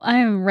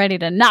I'm ready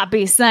to not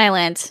be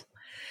silent.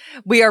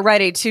 We are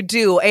ready to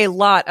do a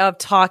lot of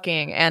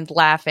talking and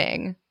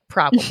laughing,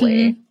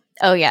 probably.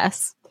 Oh,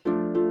 yes.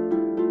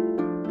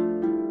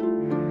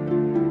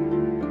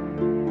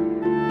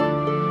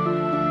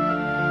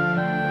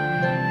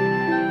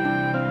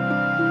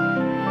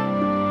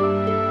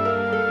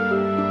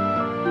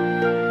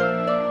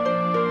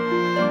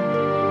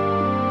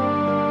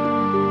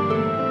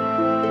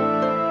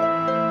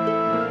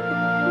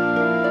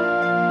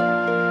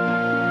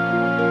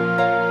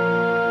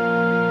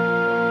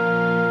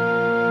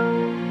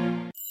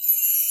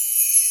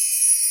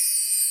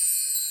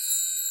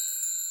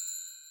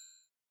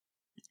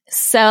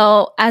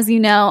 So, as you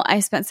know,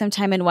 I spent some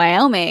time in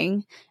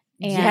Wyoming,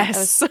 and I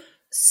was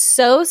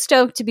so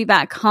stoked to be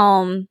back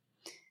home.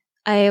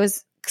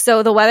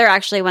 So the weather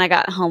actually when I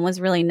got home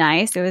was really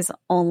nice. It was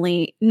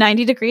only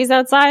 90 degrees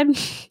outside,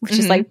 which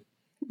is like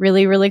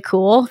really, really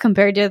cool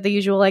compared to the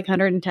usual like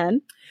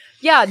 110.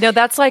 Yeah, no,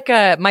 that's like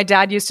my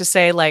dad used to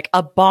say like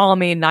a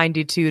balmy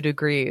 92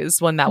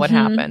 degrees when that would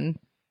happen.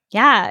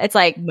 Yeah, it's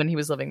like when he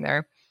was living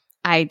there.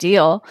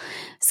 Ideal.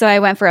 So I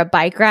went for a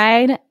bike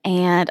ride,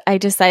 and I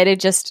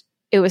decided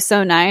it was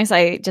so nice.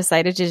 I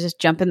decided to just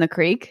jump in the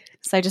creek.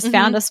 So I just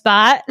found a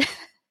spot.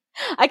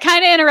 I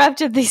kind of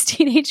interrupted these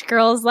teenage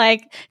girls'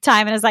 like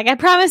time, and I was like, I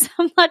promise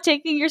I'm not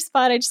taking your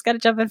spot. I just got to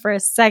jump in for a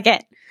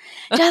second.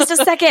 Just a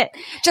second.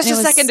 Just a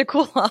second to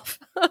cool off.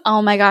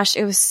 Oh my gosh,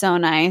 it was so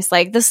nice.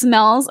 Like the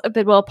smells of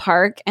Bidwell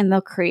Park and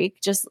the creek,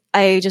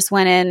 I just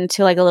went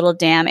into like a little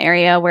dam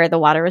area where the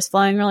water was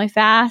flowing really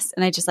fast,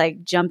 and I just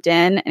like jumped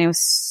in, and it was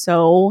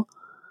so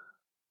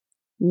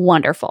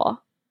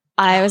wonderful.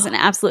 I was in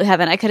absolute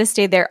heaven. I could have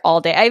stayed there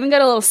all day. I even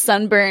got a little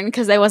sunburn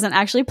because I wasn't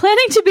actually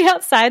planning to be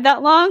outside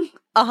that long.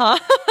 I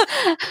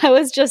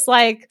was just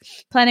like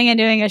planning on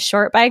doing a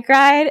short bike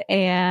ride,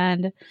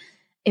 and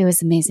it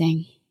was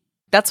amazing.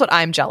 That's what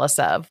I'm jealous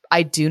of.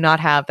 I do not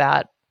have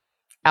that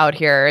out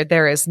here.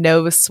 There is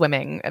no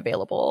swimming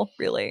available,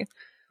 really.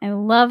 I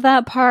love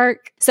that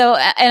park. So,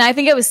 and I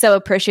think it was so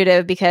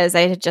appreciative because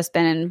I had just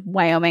been in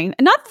Wyoming,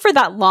 not for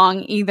that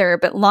long either,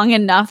 but long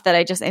enough that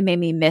it made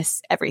me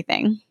miss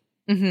everything.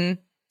 Mm-hmm.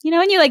 You know,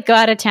 when you like go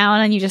out of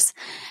town and you just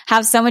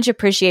have so much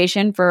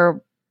appreciation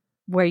for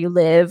where you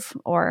live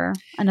or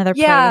another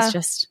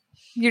place,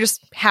 you're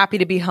just happy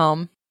to be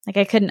home. Like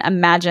I couldn't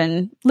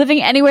imagine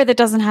living anywhere that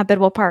doesn't have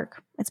Bidwell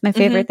Park. It's my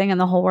favorite thing in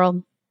the whole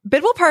world.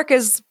 Bidwell Park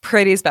is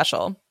pretty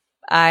special.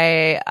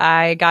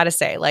 I gotta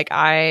say, like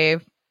I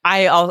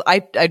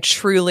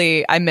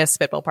truly miss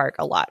Bidwell Park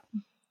a lot.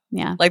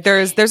 Yeah. Like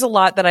there's a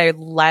lot that I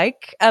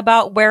like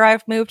about where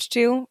I've moved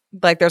to.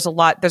 Like there's a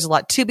lot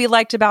to be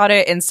liked about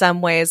it. In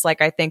some ways,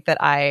 like I think that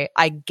I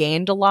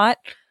gained a lot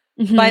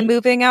by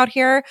moving out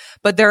here.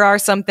 But there are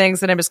some things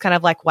that I'm just kind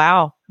of like,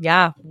 wow,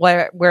 yeah,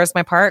 where's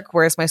my park?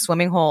 Where's my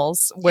swimming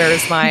holes?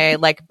 Where's my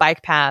like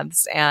bike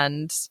paths?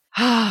 And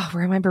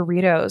where are my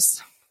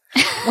burritos?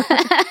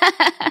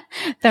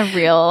 The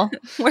real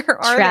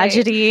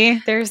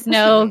tragedy. There's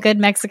no good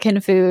Mexican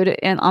food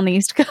on the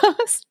East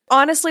Coast.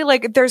 Honestly,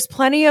 like there's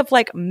plenty of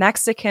like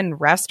Mexican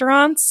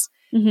restaurants.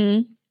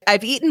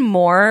 I've eaten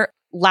more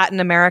Latin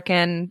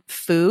American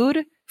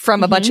food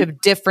from a bunch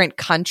of different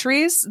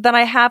countries than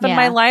I have in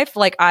my life.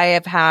 Like I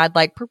have had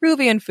like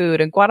Peruvian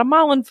food and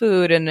Guatemalan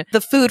food and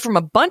the food from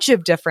a bunch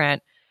of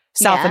different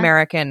South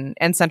American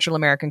and Central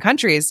American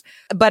countries.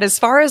 But as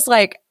far as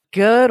like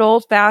good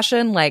old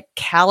fashioned like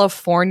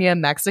California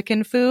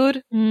Mexican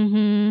food,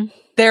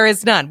 there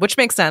is none, which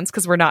makes sense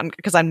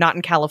because I'm not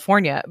in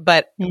California.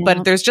 But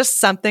there's just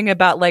something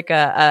about like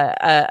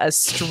a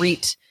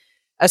street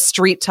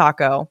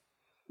taco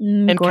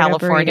in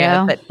California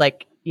burrito. That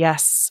like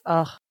yes.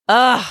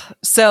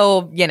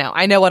 So, you know,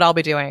 I know what I'll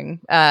be doing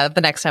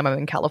the next time I'm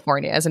in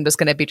California is I'm just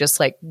going to be just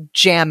like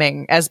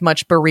jamming as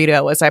much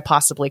burrito as I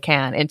possibly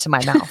can into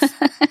my mouth.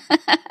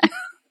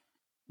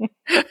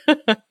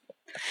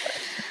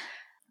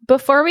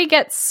 Before we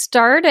get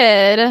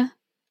started,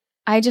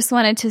 I just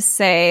wanted to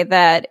say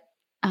that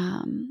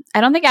I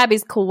don't think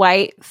Abby's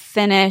quite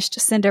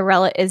finished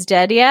Cinderella is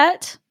Dead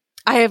yet.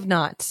 I have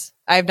not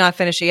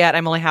finished it yet.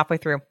 I'm only halfway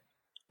through.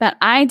 But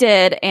I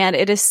did, and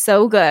it is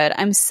so good.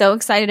 I'm so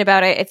excited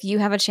about it. If you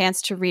have a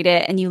chance to read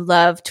it and you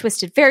love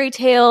twisted fairy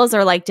tales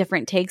or like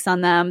different takes on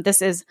them,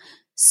 this is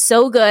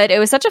so good. It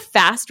was such a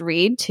fast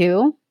read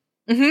too.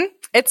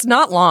 It's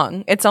not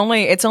long. It's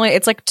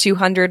like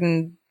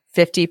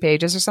 250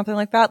 pages or something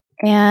like that.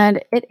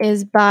 And it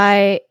is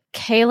by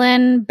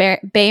Kalynn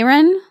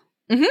Bayron.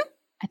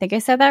 I think I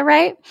said that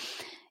right.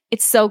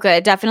 It's so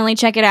good. Definitely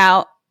check it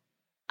out.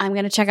 I'm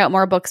going to check out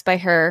more books by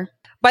her.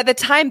 By the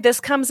time this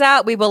comes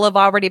out, we will have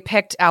already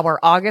picked our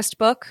August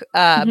book,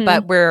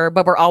 but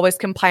we're always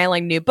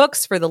compiling new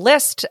books for the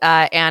list.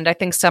 And I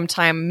think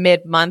sometime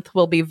mid-month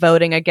we'll be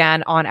voting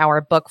again on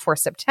our book for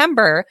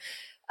September.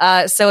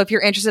 So if you're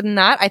interested in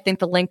that, I think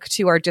the link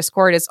to our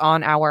Discord is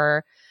on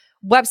our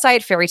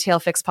website,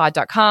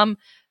 fairytalefixpod.com.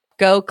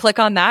 Go click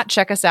on that,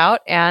 check us out,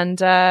 and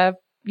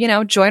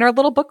join our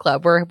little book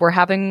club. We're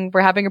having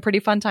a pretty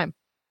fun time.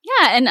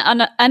 Yeah,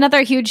 and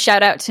another huge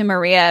shout out to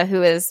Maria,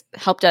 who has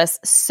helped us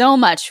so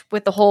much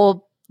with the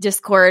whole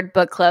Discord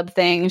book club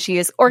thing. She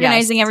is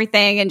organizing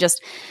everything and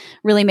just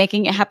really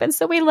making it happen.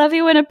 So we love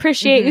you and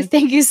appreciate you.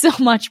 Thank you so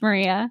much,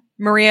 Maria.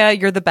 Maria,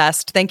 you're the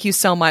best. Thank you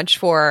so much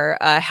for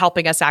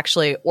helping us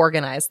actually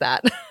organize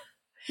that.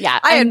 Yeah.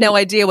 I had no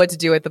idea what to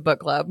do at the book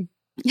club.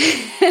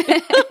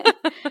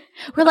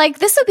 We're like,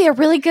 this would be a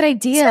really good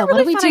idea. What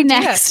do we do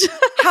next?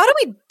 How do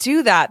we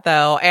do that,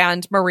 though?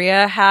 And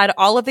Maria had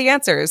all of the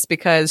answers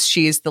because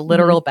she's the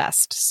literal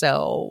best.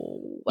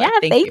 So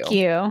thank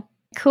you.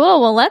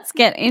 Cool. Well, let's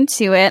get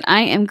into it.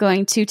 I am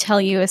going to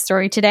tell you a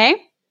story today.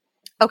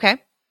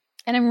 Okay.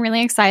 And I'm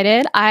really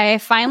excited. I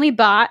finally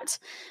bought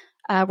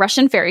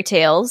Russian Fairy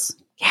Tales,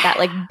 that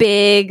like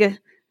big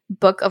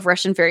book of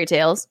Russian fairy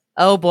tales.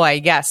 Oh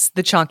boy, yes.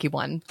 The chunky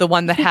one. The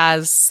one that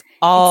has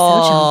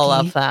all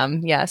of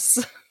them.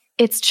 Yes.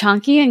 It's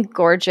chunky and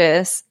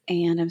gorgeous,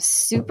 and I'm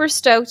super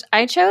stoked.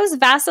 I chose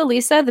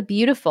Vasilisa the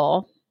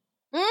Beautiful.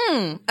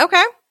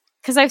 Okay.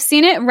 Because I've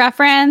seen it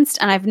referenced,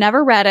 and I've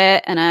never read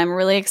it, and I'm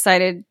really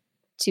excited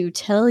to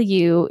tell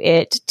you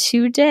it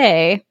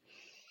today.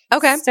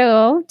 Okay.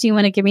 So, do you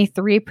want to give me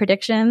 3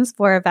 predictions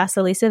for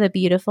Vasilisa the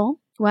Beautiful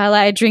while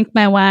I drink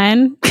my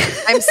wine?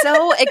 I'm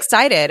so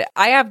excited.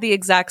 I have the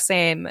exact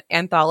same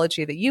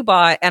anthology that you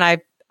bought, and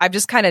I've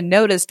just kind of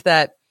noticed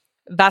that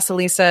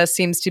Vasilisa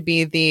seems to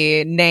be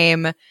the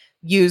name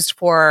used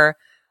for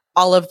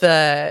all of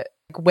the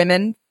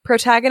women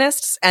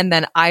protagonists, and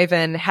then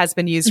Ivan has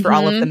been used for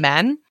all of the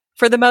men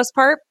for the most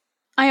part.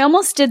 I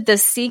almost did the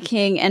Sea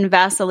King and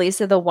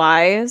Vasilisa the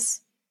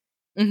Wise,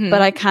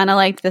 but I kind of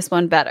liked this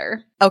one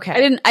better.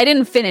 Okay. I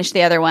didn't finish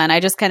the other one. I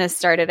just kind of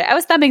started it. I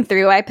was thumbing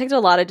through. I picked a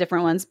lot of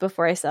different ones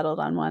before I settled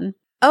on one.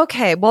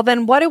 Okay. Well,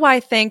 then what do I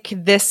think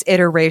this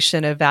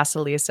iteration of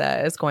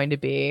Vasilisa is going to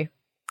be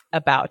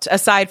about,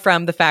 aside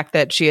from the fact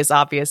that she is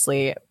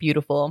obviously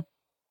beautiful?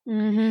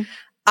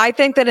 I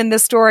think that in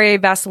this story,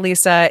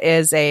 Vasilisa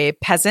is a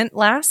peasant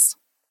lass.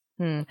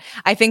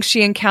 I think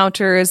she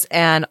encounters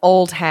an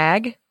old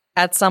hag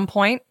at some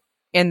point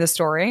in the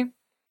story.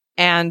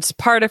 And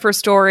part of her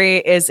story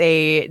is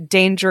a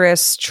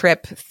dangerous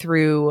trip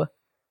through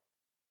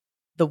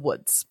the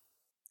woods.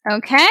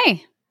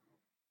 Okay.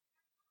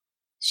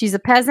 She's a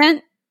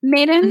peasant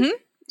maiden.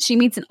 She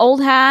meets an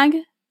old hag,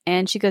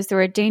 and she goes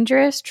through a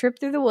dangerous trip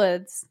through the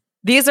woods.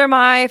 These are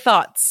my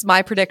thoughts,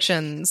 my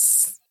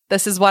predictions.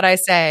 This is what I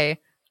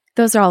say.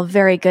 Those are all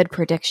very good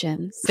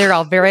predictions. They're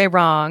all very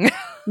wrong.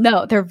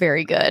 No, they're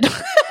very good.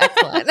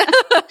 Excellent.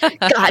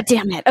 God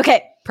damn it.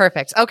 Okay.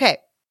 Perfect. Okay.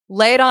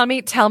 Lay it on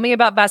me. Tell me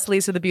about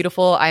Vasilisa the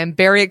Beautiful. I am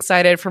very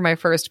excited for my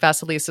first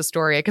Vasilisa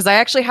story because I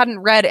actually hadn't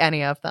read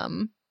any of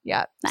them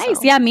yet. Nice.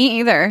 So. Yeah, me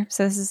either.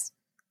 So this is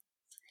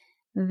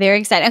very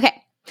exciting. Okay.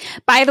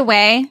 By the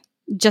way,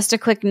 just a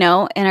quick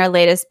note, in our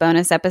latest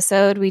bonus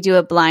episode, we do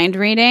a blind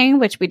reading,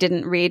 which we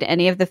didn't read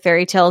any of the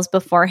fairy tales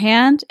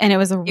beforehand, and it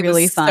was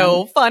really fun.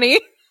 So funny.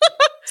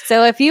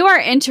 So if you are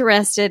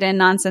interested in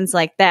nonsense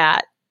like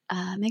that,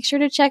 make sure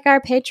to check our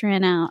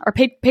Patreon out, or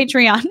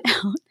Patreon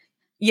out.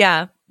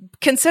 Yeah.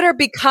 Consider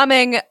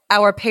becoming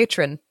our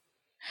patron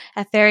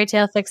at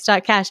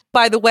fairytalefix.cash.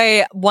 By the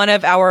way, one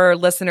of our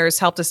listeners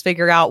helped us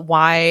figure out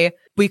why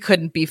we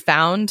couldn't be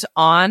found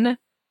on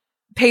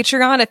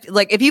Patreon.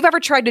 If you've ever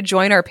tried to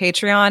join our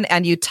Patreon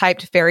and you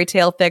typed Fairy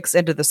Tale Fix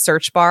into the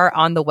search bar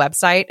on the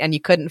website and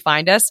you couldn't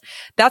find us,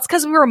 that's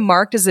because we were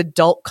marked as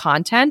adult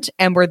content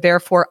and we're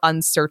therefore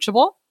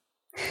unsearchable.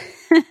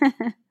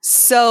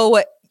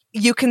 So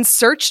you can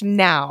search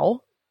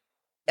now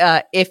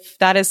if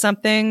that is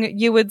something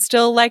you would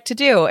still like to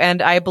do.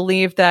 And I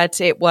believe that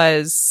it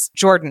was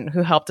Jordan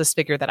who helped us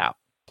figure that out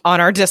on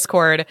our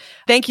Discord.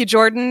 Thank you,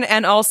 Jordan.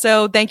 And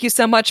also thank you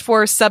so much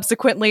for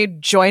subsequently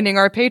joining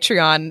our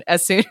Patreon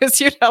as soon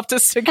as you helped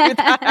us figure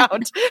that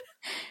out.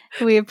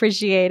 We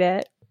appreciate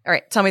it. All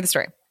right. Tell me the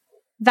story.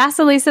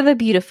 Vasilisa the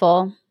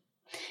Beautiful.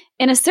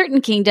 In a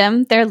certain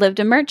kingdom, there lived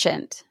a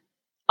merchant.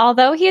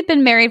 Although he had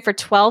been married for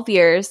 12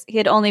 years, he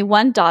had only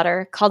one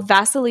daughter called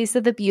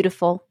Vasilisa the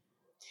Beautiful.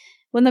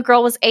 When the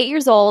girl was 8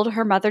 years old,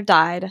 her mother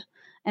died.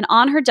 And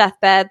on her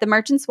deathbed, the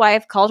merchant's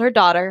wife called her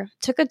daughter,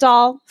 took a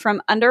doll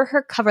from under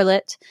her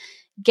coverlet,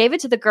 gave it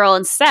to the girl,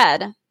 and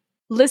said,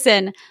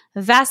 "Listen,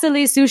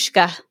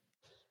 Vasilisushka."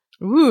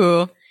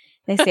 Ooh.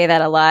 They say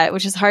that a lot,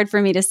 which is hard for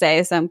me to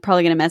say, so I'm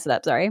probably going to mess it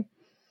up. Sorry.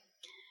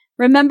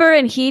 "Remember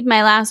and heed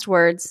my last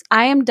words.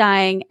 I am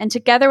dying, and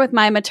together with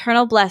my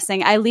maternal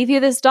blessing, I leave you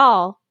this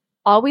doll.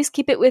 Always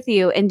keep it with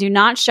you and do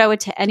not show it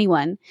to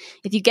anyone.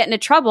 If you get into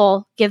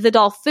trouble, give the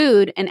doll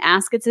food and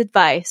ask its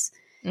advice.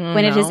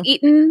 When it is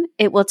eaten,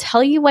 it will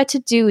tell you what to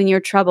do in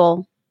your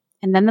trouble."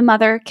 And then the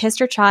mother kissed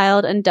her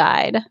child and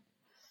died.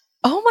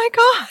 Oh my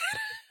God.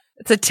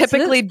 It's a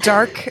typically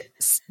dark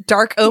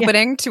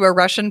opening to a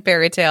Russian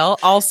fairy tale.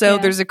 Also,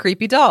 there's a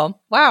creepy doll.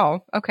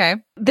 Wow. Okay.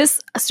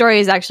 This story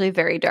is actually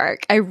very dark.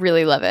 I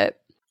really love it.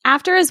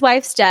 After his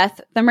wife's death,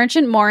 the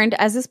merchant mourned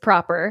as is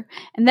proper,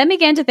 and then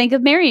began to think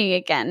of marrying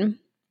again.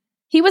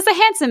 He was a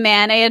handsome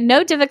man and had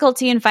no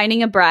difficulty in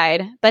finding a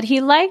bride, but he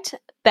liked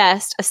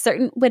best a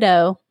certain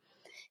widow.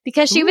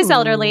 Because she was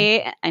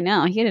elderly. I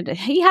know.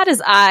 He had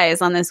his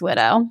eyes on this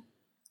widow.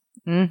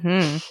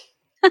 Mm-hmm.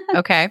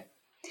 Okay.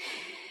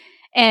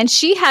 And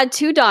she had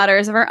 2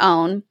 daughters of her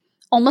own,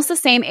 almost the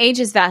same age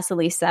as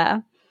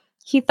Vasilisa.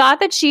 He thought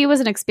that she was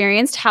an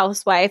experienced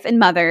housewife and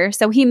mother,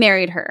 so he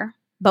married her,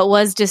 but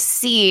was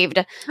deceived,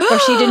 for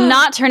she did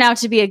not turn out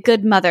to be a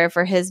good mother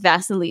for his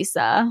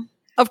Vasilisa.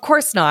 Of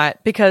course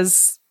not,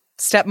 because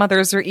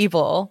stepmothers are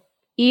evil.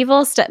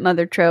 Evil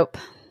stepmother trope.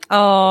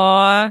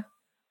 Aww.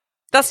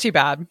 That's too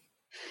bad.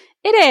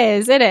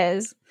 It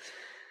is.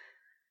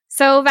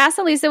 So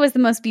Vasilisa was the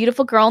most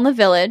beautiful girl in the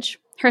village.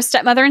 Her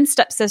stepmother and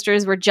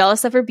stepsisters were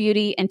jealous of her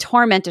beauty and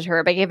tormented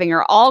her by giving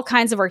her all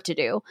kinds of work to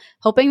do,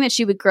 hoping that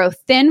she would grow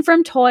thin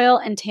from toil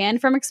and tan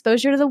from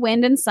exposure to the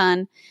wind and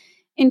sun.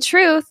 In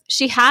truth,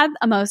 she had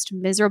a most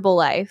miserable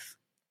life.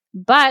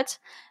 But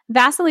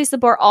Vasilisa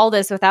bore all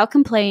this without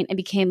complaint and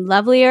became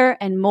lovelier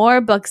and more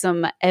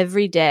buxom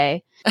every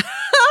day.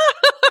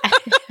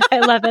 I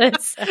love it.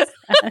 It says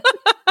that.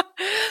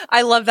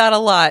 I love that a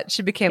lot.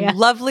 She became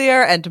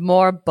lovelier and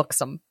more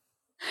buxom.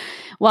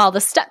 While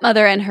the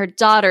stepmother and her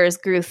daughters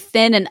grew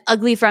thin and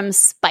ugly from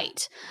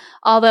spite,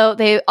 although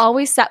they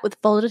always sat with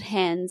folded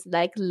hands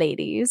like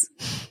ladies.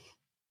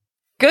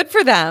 Good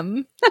for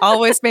them.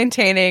 Always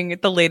maintaining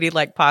the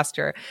ladylike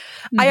posture.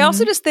 Mm-hmm. I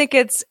also just think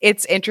it's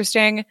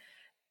interesting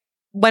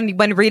when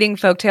reading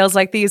folktales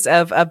like these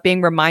of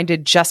being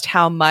reminded just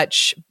how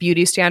much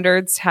beauty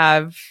standards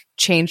have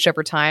changed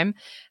over time.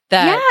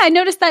 I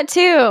noticed that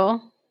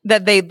too.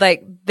 That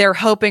they're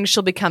hoping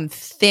she'll become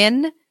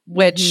thin,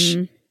 which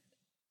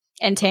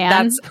and tan.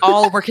 That's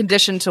all we're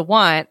conditioned to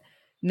want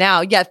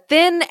now. Yeah,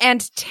 thin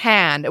and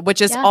tan,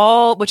 which is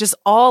all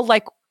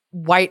like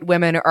white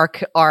women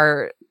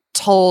are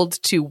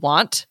told to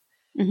want.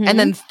 Mm-hmm. And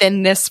then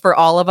thinness for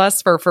all of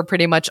us, for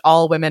pretty much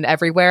all women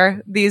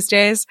everywhere these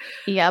days.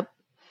 Yep.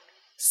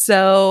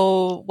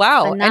 So,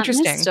 wow,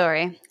 interesting. In this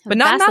story. But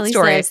not in that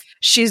story.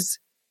 She's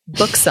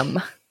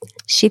buxom.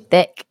 She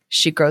thick.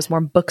 She grows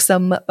more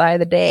buxom by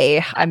the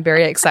day. I'm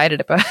very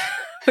excited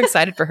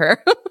for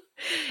her.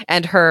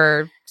 And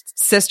her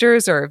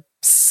sisters are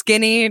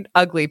skinny,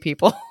 ugly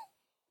people.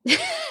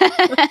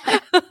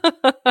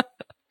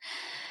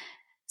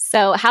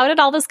 So how did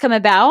all this come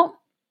about?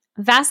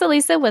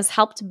 Vasilisa was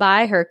helped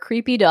by her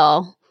creepy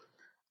doll.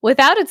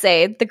 Without its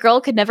aid, the girl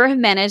could never have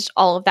managed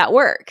all of that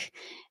work.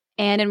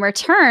 And in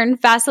return,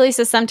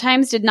 Vasilisa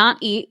sometimes did not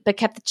eat, but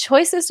kept the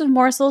choicest of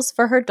morsels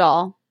for her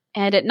doll.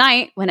 And at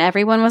night, when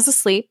everyone was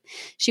asleep,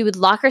 she would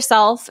lock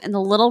herself in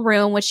the little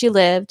room which she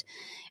lived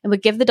and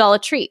would give the doll a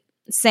treat,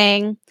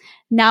 saying,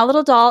 "Now,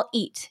 little doll,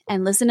 eat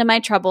and listen to my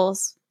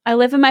troubles. I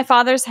live in my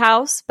father's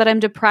house, but I'm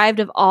deprived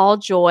of all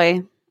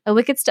joy. A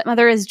wicked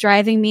stepmother is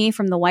driving me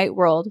from the white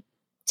world.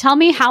 Tell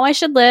me how I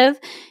should live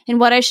and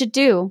what I should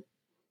do."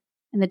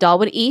 And the doll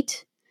would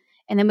eat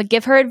and then would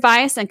give her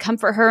advice and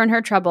comfort her in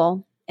her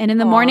trouble. And in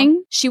the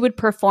morning, she would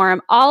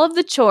perform all of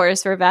the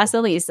chores for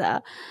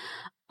Vasilisa.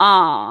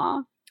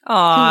 Aww.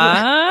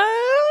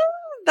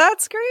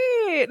 That's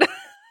great.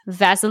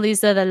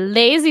 Vasilisa, the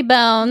lazy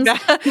bones.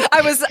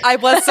 I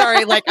was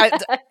sorry. Like,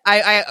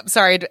 I'm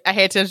sorry. I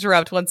hate to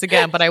interrupt once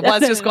again, but I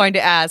was just going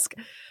to ask,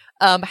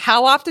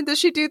 how often does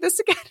she do this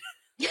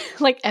again?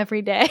 Like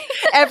every day.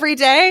 Every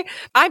day?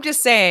 I'm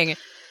just saying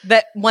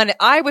that when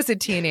I was a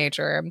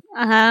teenager,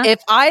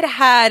 if I'd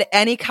had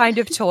any kind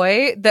of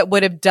toy that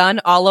would have done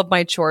all of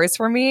my chores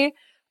for me,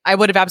 I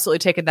would have absolutely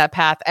taken that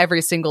path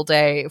every single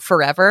day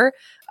forever.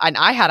 And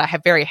I had a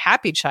very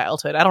happy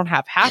childhood. I don't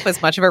have half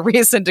as much of a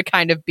reason to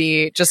kind of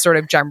be just sort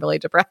of generally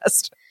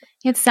depressed.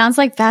 It sounds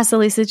like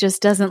Vasilisa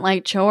just doesn't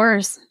like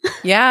chores.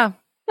 Yeah.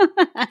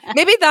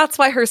 Maybe that's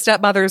why her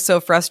stepmother is so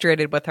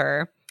frustrated with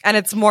her. And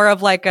it's more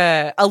of like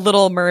a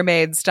Little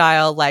Mermaid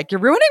style, like, you're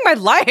ruining my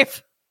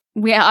life.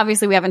 We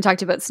haven't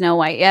talked about Snow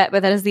White yet,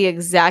 but that is the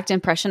exact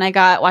impression I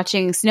got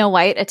watching Snow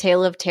White, A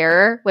Tale of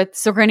Terror with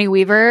Sigourney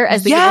Weaver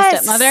as the evil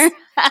stepmother.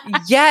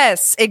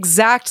 Yes,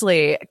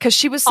 exactly. Because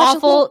she was such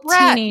awful a little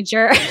brat.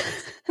 Teenager.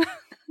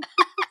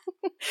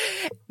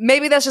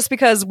 Maybe that's just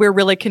because we're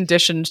really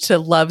conditioned to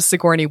love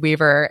Sigourney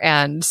Weaver.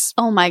 And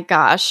oh my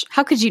gosh,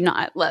 how could you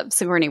not love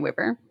Sigourney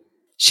Weaver?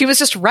 She was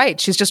just right.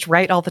 She's just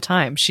right all the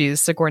time.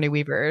 She's Sigourney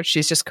Weaver.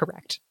 She's just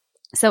correct.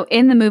 So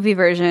in the movie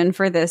version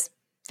for this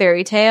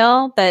fairy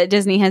tale that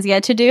Disney has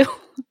yet to do,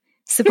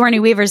 Sigourney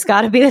Weaver's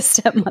got to be the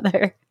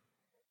stepmother.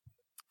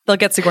 They'll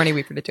get Sigourney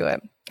Weaver to do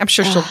it. I'm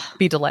sure she'll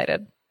be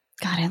delighted.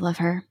 God, I love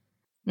her.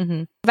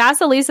 Mm-hmm.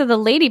 Vasilisa,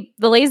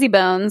 the lazy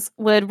bones,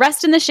 would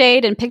rest in the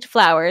shade and picked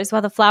flowers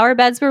while the flower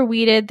beds were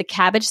weeded, the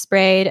cabbage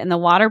sprayed, and the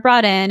water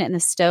brought in, and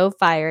the stove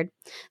fired.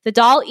 The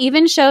doll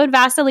even showed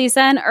Vasilisa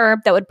an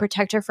herb that would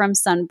protect her from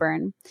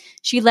sunburn.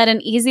 She led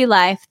an easy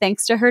life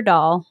thanks to her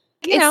doll.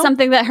 It's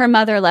something that her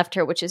mother left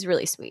her, which is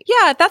really sweet.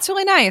 Yeah, that's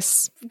really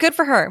nice. Good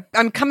for her.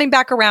 I'm coming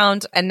back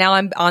around, and now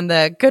I'm on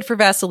the good for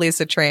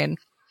Vasilisa train.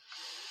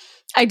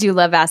 I do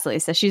love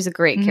Vasilisa. She's a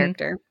great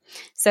character.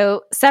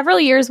 So several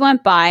years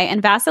went by,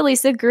 and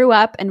Vasilisa grew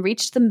up and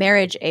reached the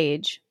marriage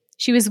age.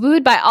 She was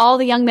wooed by all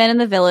the young men in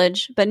the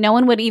village, but no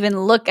one would even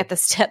look at the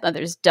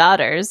stepmother's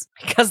daughters.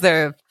 Because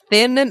they're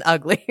thin and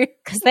ugly.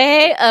 Because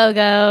they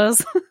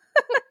ogos.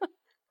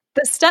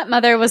 The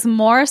stepmother was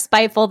more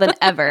spiteful than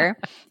ever,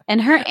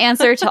 and her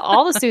answer to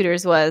all the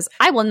suitors was,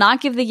 I will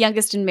not give the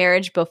youngest in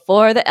marriage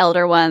before the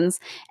elder ones.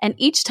 And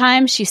each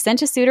time she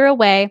sent a suitor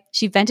away,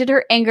 she vented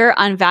her anger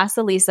on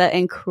Vasilisa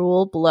in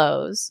cruel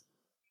blows.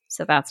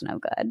 So that's no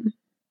good.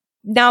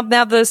 Now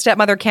the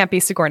stepmother can't be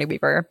Sigourney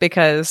Weaver,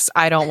 because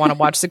I don't want to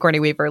watch Sigourney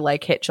Weaver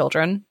like hit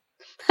children.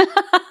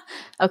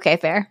 Okay,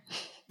 fair.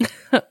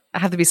 I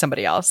have to be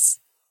somebody else.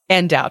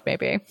 And Dowd,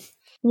 maybe.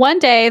 One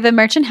day, the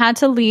merchant had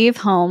to leave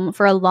home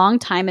for a long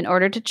time in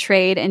order to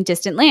trade in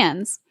distant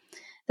lands.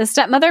 The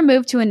stepmother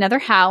moved to another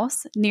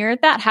house. Near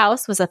that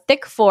house was a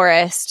thick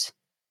forest.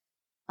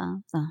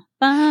 Bum, bum,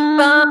 bum.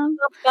 Bum,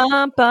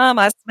 bum, bum,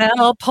 I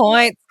smell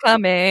points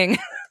coming.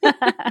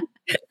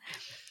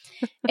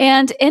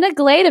 And in a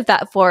glade of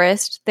that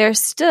forest, there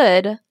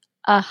stood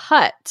a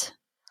hut.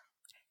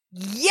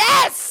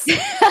 Yes!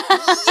 Yes!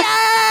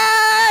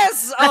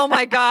 Oh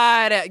my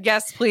God.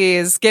 Yes,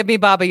 please. Give me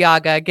Baba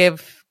Yaga.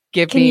 Give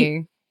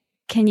me.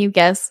 Can you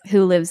guess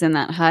who lives in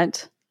that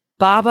hut?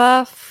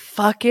 Baba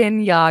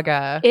fucking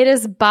Yaga. It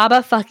is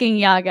Baba fucking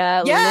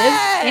Yaga lives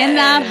in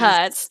that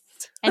hut.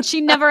 And she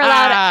never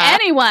allowed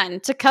anyone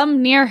to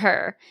come near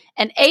her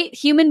and ate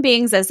human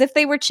beings as if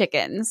they were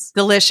chickens.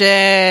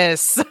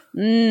 Delicious.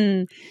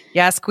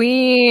 Yes,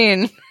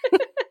 queen.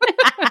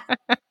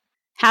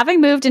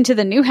 Having moved into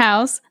the new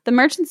house, the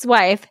merchant's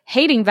wife,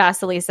 hating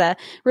Vasilisa,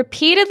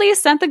 repeatedly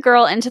sent the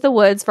girl into the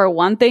woods for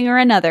one thing or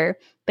another.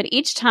 But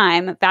each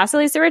time,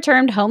 Vasilisa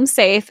returned home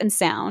safe and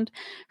sound.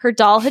 Her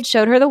doll had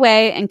showed her the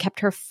way and kept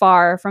her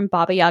far from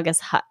Baba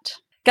Yaga's hut.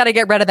 Gotta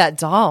get rid of that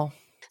doll.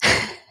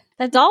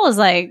 That doll is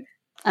like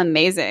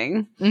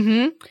amazing.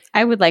 Mm-hmm.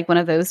 I would like one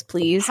of those,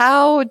 please.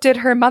 How did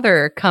her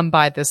mother come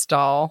by this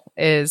doll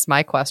is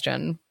my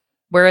question.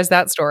 Where is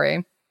that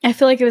story? I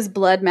feel like it was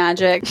blood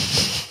magic.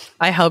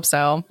 I hope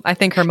so. I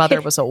think her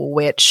mother was a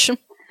witch.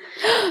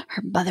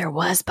 Her mother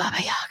was Baba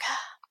Yaga.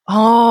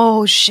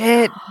 Oh,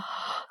 shit.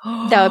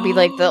 That would be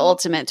like the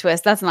ultimate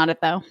twist. That's not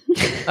it, though.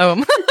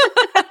 Oh.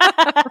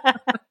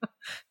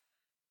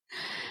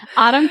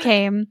 Autumn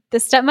came. The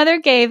stepmother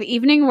gave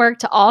evening work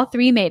to all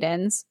three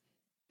maidens.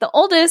 The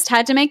oldest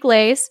had to make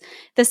lace,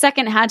 the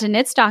second had to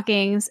knit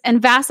stockings,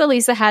 and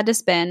Vasilisa had to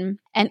spin,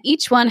 and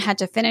each one had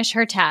to finish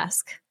her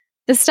task.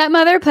 The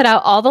stepmother put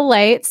out all the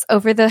lights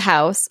over the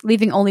house,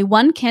 leaving only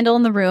one candle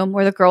in the room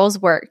where the girls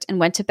worked, and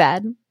went to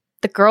bed.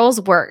 The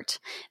girls worked.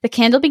 The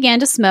candle began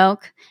to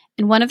smoke,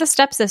 and one of the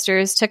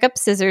stepsisters took up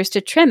scissors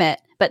to trim it,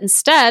 but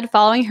instead,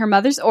 following her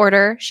mother's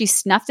order, she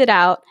snuffed it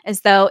out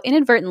as though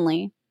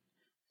inadvertently.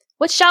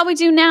 What shall we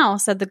do now?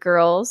 Said the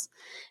girls.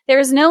 There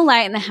is no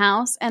light in the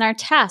house, and our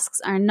tasks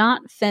are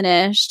not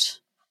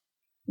finished.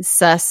 It's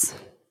sus.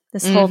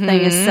 This whole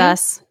thing is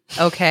sus.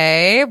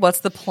 Okay,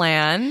 what's the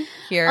plan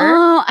here?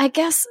 Oh, I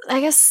guess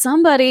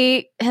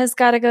somebody has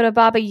got to go to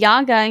Baba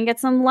Yaga and get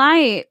some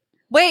light.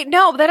 Wait,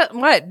 no,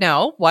 what?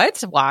 No,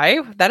 what?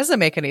 Why? That doesn't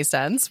make any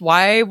sense.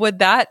 Why would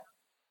that?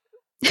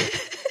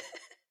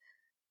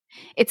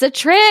 It's a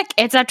trick.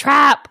 It's a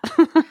trap.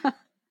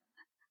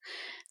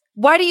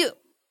 Why do you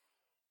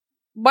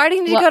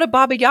need to go to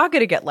Baba Yaga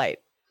to get light?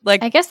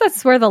 Like, I guess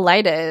that's where the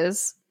light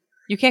is.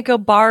 You can't go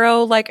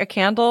borrow like a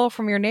candle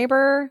from your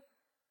neighbor?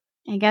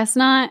 I guess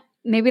not.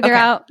 Maybe they're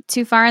out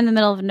too far in the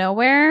middle of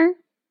nowhere.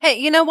 Hey,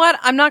 you know what?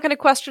 I'm not going to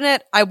question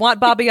it. I want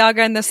Baba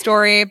Yaga in this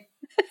story.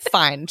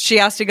 Fine. She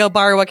has to go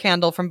borrow a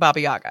candle from Baba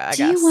Yaga, I guess.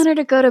 Do you want her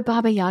to go to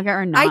Baba Yaga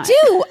or not?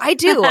 I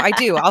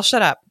do. I'll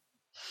shut up.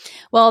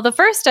 Well, the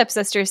first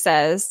stepsister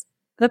says,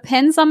 the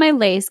pins on my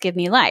lace give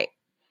me light,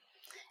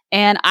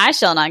 and I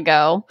shall not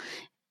go.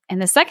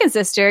 And the second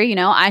sister,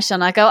 I shall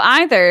not go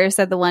either,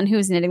 said the one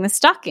who's knitting the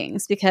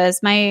stockings,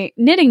 because my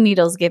knitting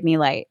needles give me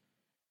light.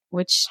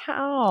 Which,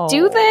 how?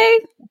 Do they?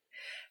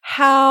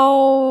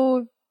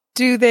 How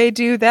do they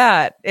do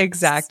that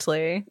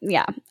exactly?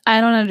 Yeah, I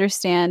don't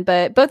understand.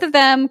 But both of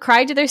them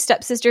cried to their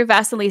stepsister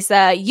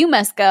Vasilisa, you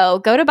must go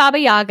to Baba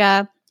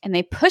Yaga. And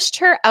they pushed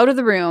her out of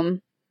the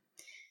room.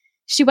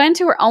 She went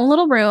to her own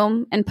little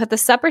room and put the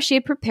supper she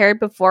had prepared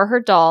before her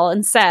doll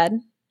and said,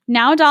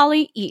 now,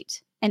 Dolly,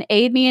 eat and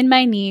aid me in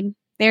my need.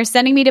 They are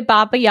sending me to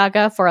Baba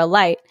Yaga for a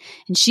light,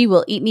 and she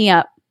will eat me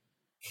up.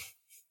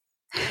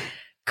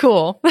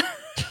 Cool.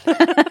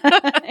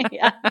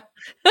 Yeah.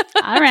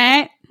 All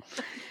right.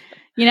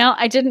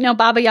 I didn't know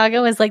Baba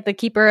Yaga was like the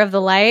keeper of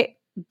the light,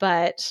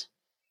 but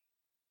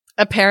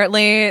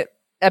apparently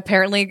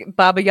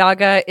Baba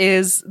Yaga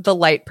is the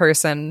light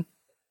person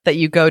that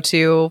you go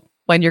to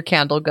when your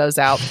candle goes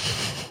out.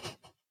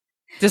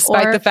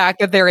 Despite the fact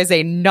that there is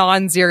a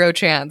non-zero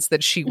chance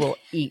that she will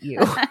eat you.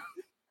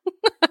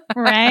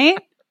 Right?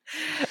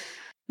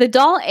 The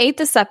doll ate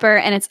the supper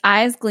and its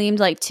eyes gleamed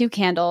like two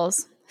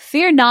candles.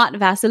 Fear not,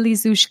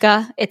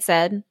 Vasilisushka, it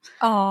said.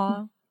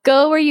 Aw.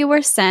 Go where you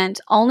were sent.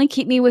 Only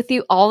keep me with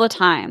you all the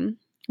time.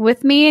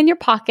 With me in your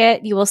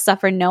pocket, you will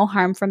suffer no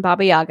harm from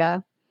Baba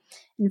Yaga.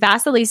 And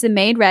Vasilisa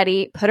made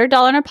ready, put her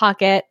doll in her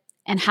pocket,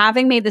 and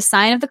having made the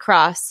sign of the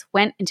cross,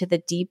 went into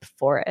the deep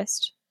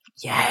forest.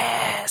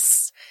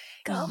 Yes.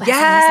 Go, Vasilisa,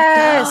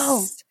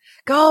 yes!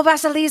 Go,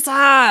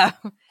 Vasilisa!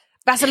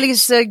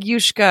 Vasilisa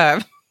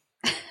Yushka.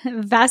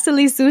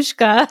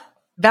 Vasilisushka.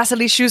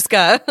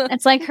 Vasilishushka.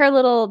 It's like her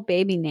little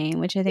baby name,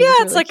 which I think is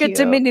really it's like cute. a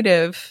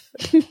diminutive.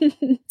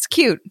 It's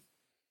cute.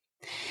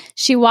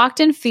 She walked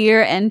in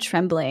fear and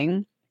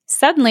trembling.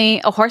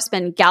 Suddenly, a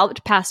horseman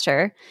galloped past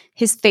her.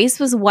 His face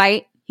was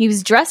white. He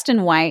was dressed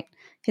in white.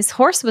 His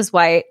horse was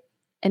white,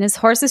 and his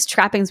horse's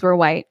trappings were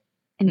white.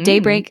 And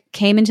daybreak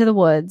came into the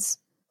woods.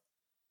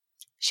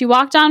 She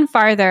walked on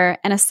farther,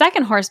 and a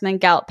second horseman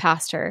galloped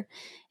past her.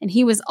 And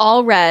he was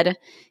all red.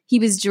 He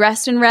was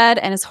dressed in red,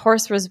 and his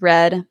horse was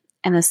red.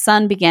 And the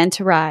sun began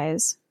to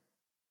rise.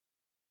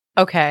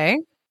 Okay.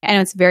 I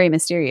know it's very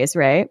mysterious,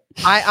 right?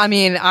 I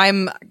mean,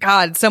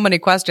 God, so many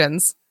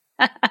questions.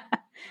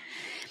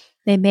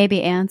 They may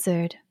be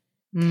answered.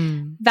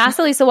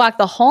 Vasilisa walked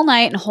the whole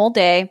night and whole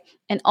day,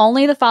 and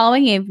only the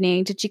following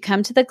evening did she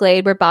come to the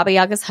glade where Baba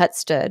Yaga's hut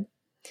stood.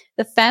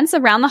 The fence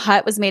around the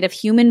hut was made of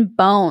human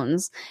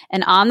bones,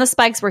 and on the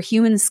spikes were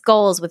human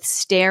skulls with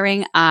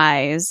staring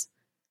eyes.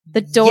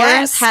 The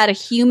doors had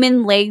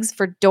human legs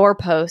for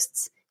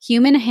doorposts,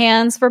 human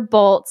hands for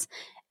bolts,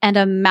 and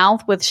a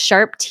mouth with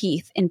sharp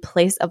teeth in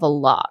place of a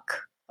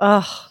lock.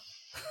 Oh,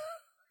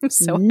 I'm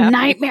so happy.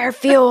 Nightmare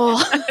fuel.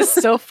 It's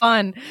so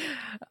fun.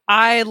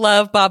 I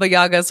love Baba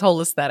Yaga's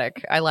whole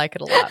aesthetic. I like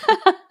it a lot.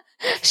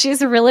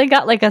 She's really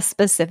got like a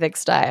specific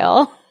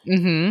style.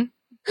 She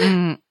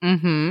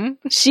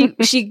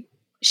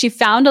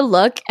found a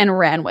look and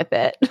ran with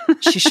it.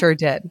 She sure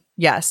did.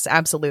 Yes,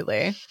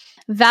 absolutely.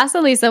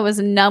 Vasilisa was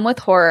numb with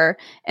horror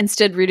and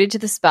stood rooted to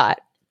the spot.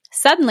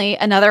 Suddenly,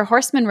 another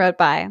horseman rode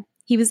by.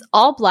 He was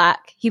all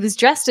black. He was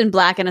dressed in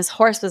black, and his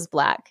horse was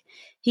black.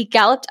 He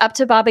galloped up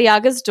to Baba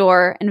Yaga's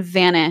door and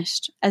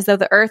vanished, as though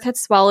the earth had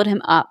swallowed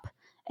him up,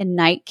 and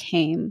night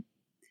came.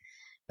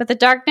 But the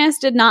darkness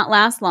did not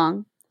last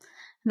long.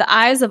 The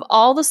eyes of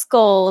all the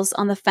skulls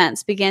on the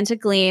fence began to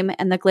gleam,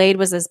 and the glade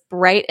was as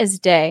bright as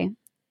day.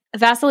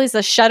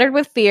 Vasilisa shuddered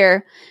with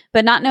fear,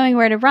 but not knowing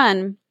where to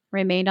run,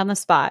 remained on the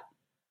spot.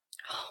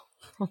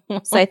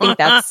 So I think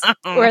that's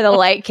where the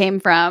light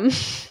came from.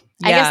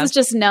 I guess it's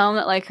just known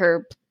that like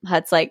her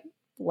hut's like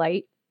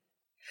light.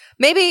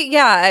 Maybe,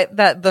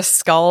 that the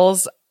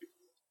skulls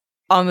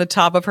on the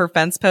top of her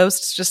fence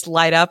posts just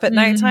light up at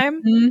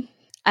nighttime.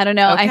 I don't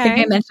know. Okay. I think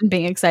I mentioned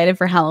being excited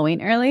for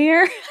Halloween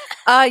earlier.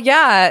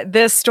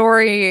 This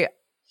story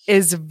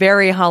is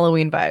very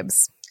Halloween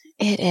vibes.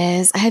 It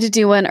is. I had to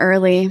do one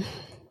early.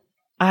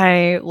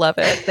 I love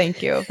it.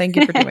 Thank you. Thank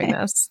you for doing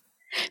this.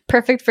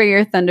 Perfect for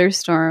your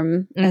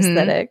thunderstorm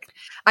aesthetic.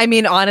 I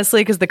mean,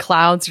 honestly, because the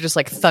clouds are just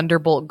like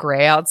thunderbolt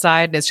gray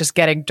outside and it's just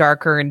getting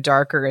darker and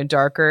darker and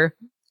darker.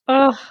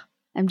 Oh,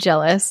 I'm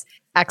jealous.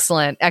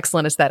 Excellent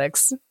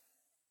aesthetics.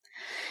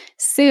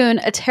 Soon,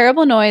 a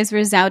terrible noise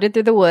resounded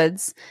through the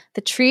woods.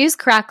 The trees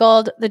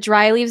crackled, the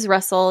dry leaves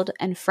rustled,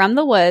 and from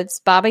the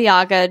woods, Baba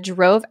Yaga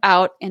drove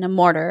out in a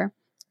mortar,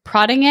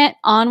 prodding it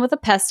on with a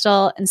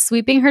pestle and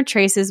sweeping her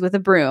traces with a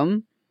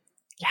broom.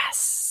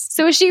 Yes.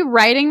 So is she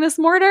riding this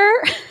mortar?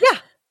 Yeah.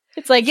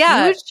 It's like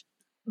huge.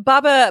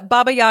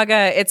 Baba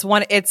Yaga, it's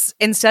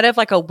instead of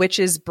like a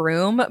witch's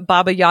broom,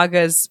 Baba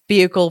Yaga's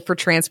vehicle for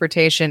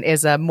transportation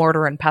is a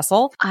mortar and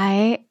pestle.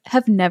 I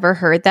have never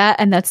heard that,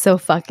 and that's so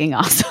fucking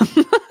awesome.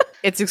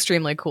 It's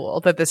extremely cool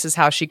that this is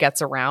how she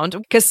gets around.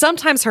 Because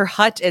sometimes her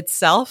hut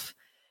itself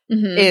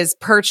is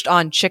perched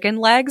on chicken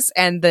legs,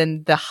 and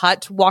then the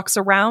hut walks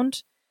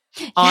around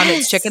on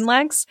its chicken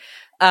legs.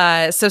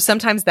 So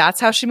sometimes that's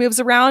how she moves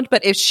around.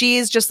 But if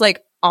she's just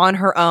like on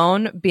her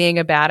own being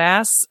a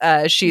badass,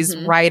 she's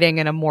riding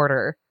in a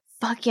mortar.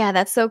 Fuck yeah,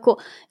 that's so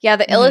cool. Yeah,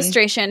 the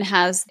illustration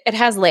has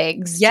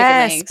legs.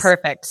 Yes, legs.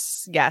 Perfect.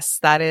 Yes,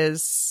 that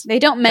is. They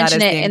don't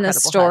mention it in the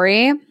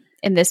story,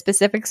 in this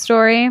specific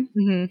story.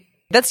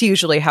 That's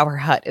usually how her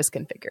hut is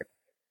configured.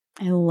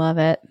 I love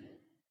it.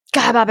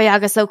 God, Baba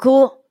Yaga's so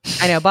cool.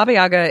 I know, Baba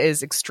Yaga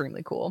is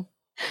extremely cool.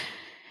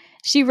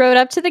 She rode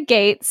up to the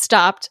gate,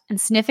 stopped,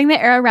 and sniffing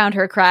the air around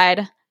her,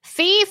 cried,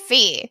 "Fee,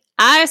 fee,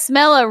 I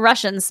smell a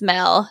Russian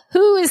smell.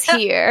 Who is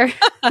here?"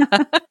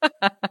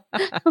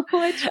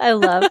 Which I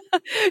love.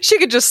 She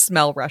could just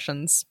smell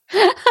Russians,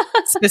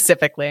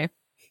 specifically.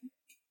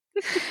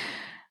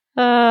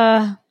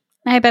 I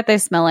bet they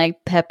smell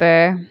like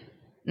pepper.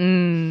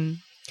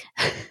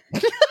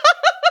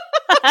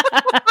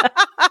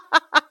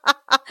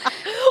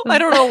 I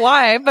don't know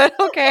why, but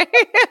okay.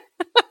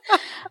 I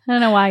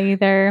don't know why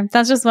either.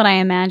 That's just what I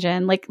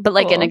imagine. Like, but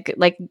like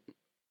cool.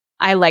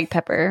 I like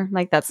pepper,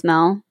 like that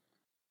smell.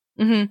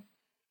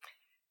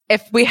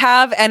 If we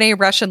have any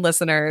Russian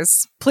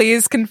listeners,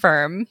 please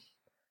confirm.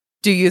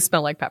 Do you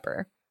smell like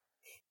pepper?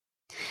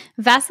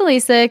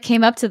 Vasilisa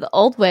came up to the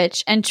old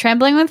witch and,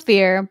 trembling with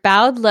fear,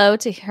 bowed low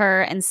to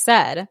her and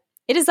said,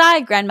 "It is I,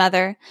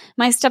 grandmother.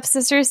 My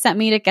stepsister sent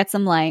me to get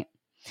some light."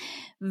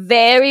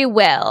 "Very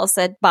well,"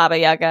 said Baba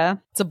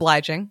Yaga. It's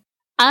obliging.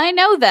 "I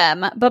know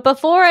them, but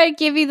before I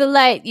give you the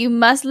light, you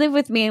must live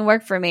with me and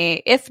work for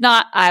me. If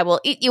not, I will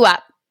eat you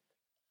up."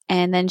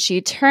 And then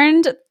she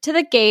turned to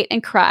the gate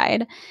and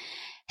cried,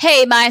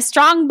 Hey, my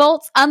strong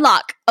bolts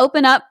unlock.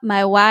 Open up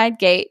my wide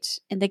gate.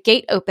 And the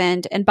gate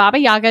opened, and Baba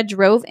Yaga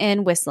drove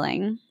in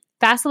whistling.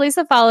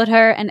 Vasilisa followed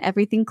her, and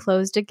everything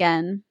closed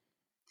again.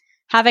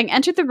 Having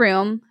entered the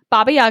room,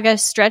 Baba Yaga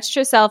stretched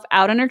herself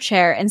out on her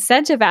chair and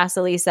said to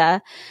Vasilisa,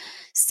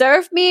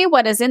 "Serve me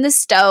what is in the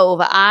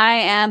stove. I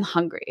am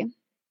hungry."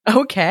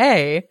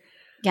 Okay.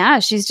 Yeah,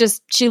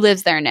 she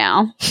lives there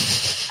now.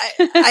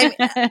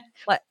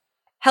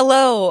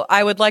 Hello,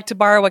 I would like to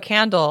borrow a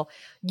candle.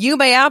 You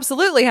may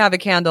absolutely have a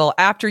candle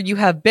after you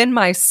have been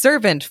my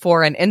servant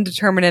for an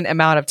indeterminate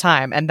amount of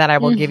time, and then I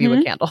will give you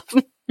a candle.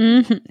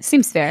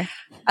 Seems fair.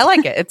 I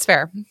like it. It's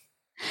fair.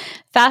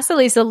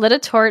 Vasilisa lit a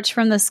torch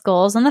from the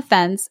skulls on the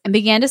fence and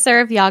began to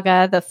serve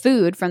Yaga the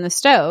food from the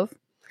stove.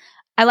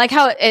 I like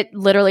how it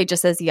literally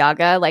just says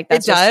Yaga, like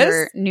that's just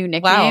her new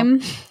nickname.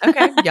 Wow.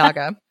 Okay,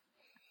 Yaga.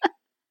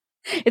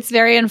 It's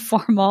very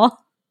informal.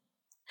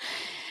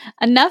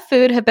 Enough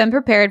food had been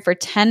prepared for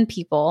 10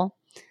 people.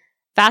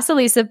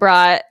 Vasilisa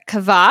brought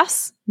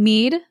kvass,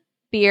 mead,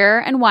 beer,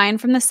 and wine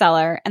from the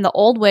cellar, and the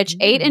old witch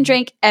ate and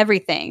drank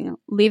everything,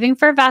 leaving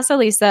for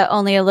Vasilisa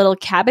only a little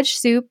cabbage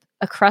soup,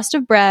 a crust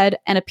of bread,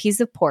 and a piece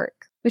of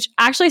pork, which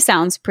actually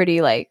sounds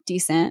pretty,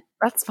 decent.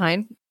 That's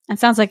fine. It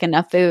sounds like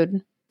enough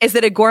food. Is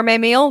it a gourmet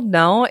meal?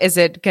 No. Is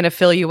it going to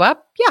fill you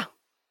up? Yeah.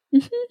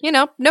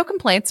 No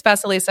complaints,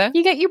 Vasilisa.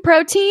 You get your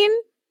protein.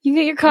 You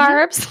get your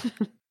carbs.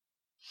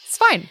 It's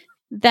fine.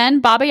 Then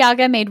Baba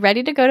Yaga made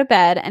ready to go to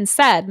bed and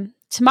said,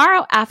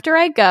 "Tomorrow after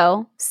I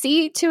go,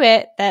 see to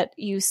it that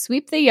you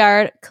sweep the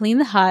yard, clean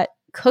the hut,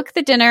 cook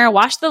the dinner,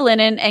 wash the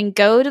linen, and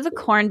go to the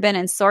corn bin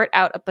and sort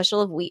out a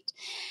bushel of wheat.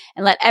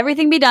 And let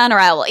everything be done or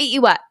I will eat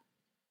you up."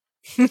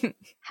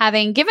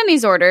 Having given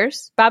these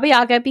orders, Baba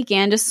Yaga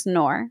began to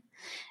snore.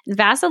 And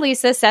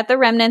Vasilisa set the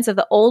remnants of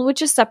the old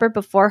witch's supper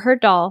before her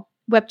doll,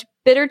 wept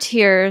bitter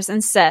tears,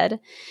 and said,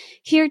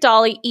 "Here,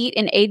 dolly, eat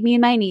and aid me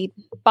in my need.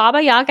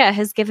 Baba Yaga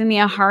has given me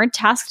a hard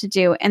task to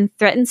do and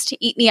threatens to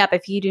eat me up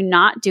if you do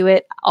not do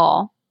it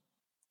all.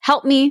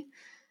 Help me."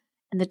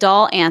 And the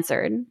doll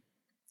answered,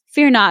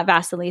 "Fear not,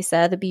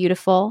 Vasilisa, the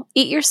beautiful.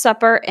 Eat your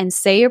supper and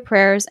say your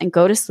prayers and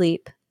go to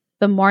sleep.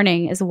 The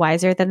morning is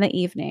wiser than the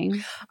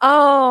evening."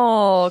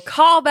 Oh,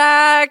 call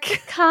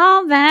back.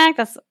 Call back.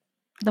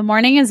 The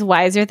morning is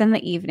wiser than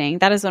the evening.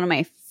 That is one of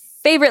my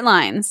favorite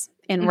lines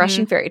in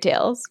Russian fairy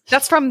tales.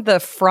 That's from The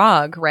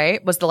Frog,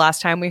 right? Was the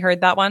last time we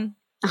heard that one?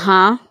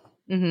 Uh-huh.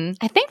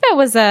 I think that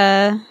was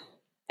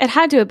it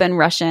had to have been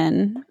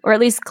Russian, or at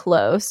least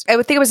close. I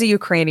would think it was a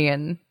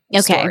Ukrainian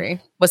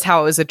story, was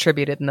how it was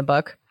attributed in the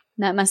book.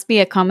 That must be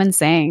a common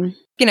saying.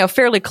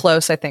 Fairly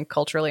close, I think,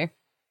 culturally.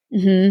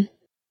 A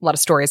lot of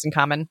stories in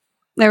common.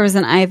 There was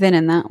an Ivan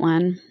in that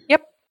one.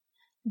 Yep.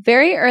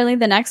 Very early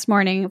the next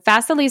morning,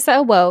 Vasilisa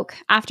awoke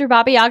after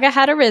Baba Yaga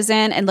had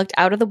arisen and looked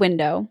out of the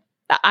window.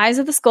 The eyes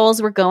of the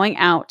skulls were going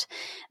out,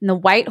 and the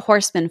white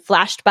horseman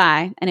flashed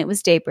by, and it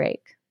was daybreak.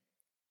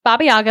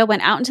 Baba Yaga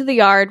went out into the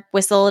yard,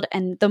 whistled,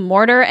 and the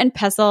mortar and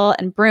pestle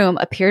and broom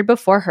appeared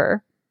before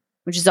her,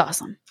 which is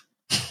awesome.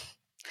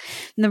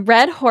 And the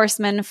red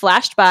horseman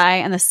flashed by,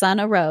 and the sun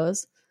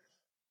arose.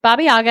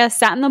 Baba Yaga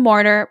sat in the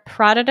mortar,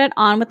 prodded it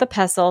on with the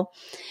pestle,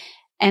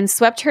 and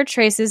swept her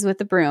traces with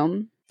the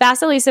broom.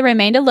 Vasilisa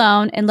remained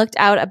alone and looked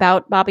out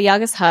about Baba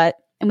Yaga's hut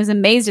and was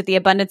amazed at the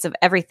abundance of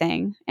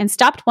everything and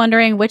stopped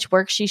wondering which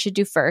work she should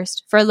do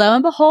first. For lo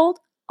and behold,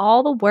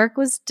 all the work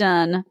was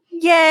done.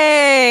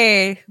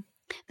 Yay!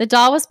 The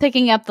doll was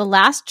picking up the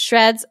last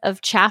shreds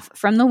of chaff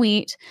from the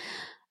wheat.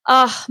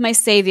 "Ah, my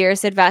savior,"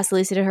 said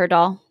Vasilisa to her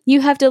doll,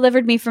 "you have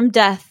delivered me from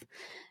death.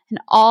 And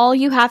all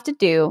you have to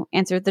do,"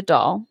 answered the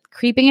doll,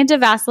 creeping into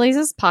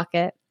Vasilisa's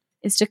pocket,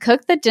 "is to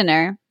cook the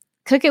dinner.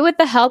 Cook it with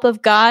the help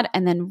of God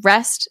and then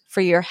rest for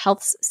your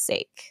health's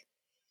sake."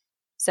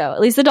 So at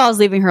least the doll's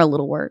leaving her a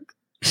little work.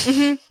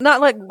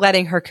 Not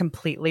letting her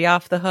completely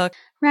off the hook.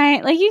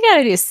 Right? You got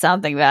to do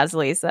something,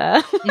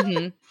 Vasilisa.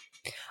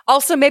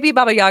 Also, maybe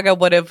Baba Yaga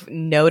would have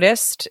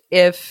noticed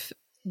if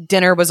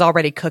dinner was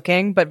already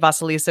cooking, but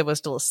Vasilisa was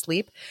still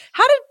asleep.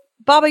 How did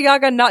Baba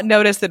Yaga not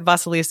notice that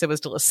Vasilisa was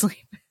still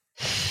asleep?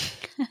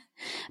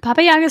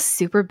 Baba Yaga's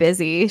super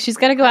busy. She's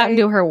got to go out and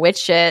do her witch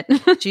shit.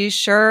 She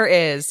sure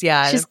is.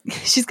 Yeah.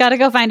 She's got to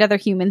go find other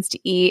humans to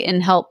eat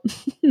and help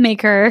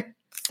make her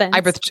sense.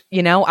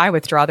 I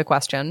withdraw the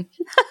question.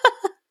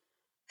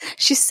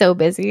 She's so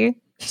busy.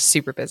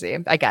 Super busy.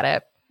 I get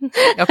it.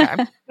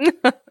 Okay.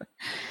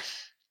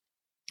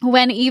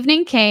 When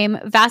evening came,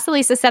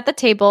 Vasilisa set the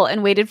table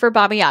and waited for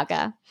Baba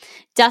Yaga.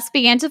 Dusk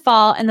began to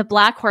fall, and the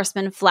black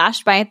horseman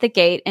flashed by at the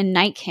gate, and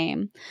night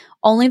came.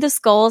 Only the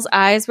skull's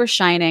eyes were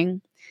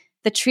shining.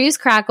 The trees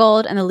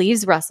crackled, and the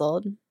leaves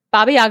rustled.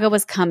 Baba Yaga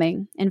was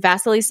coming, and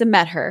Vasilisa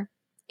met her.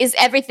 "Is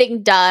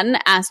everything done?"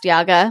 asked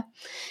Yaga.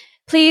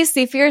 "Please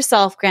see for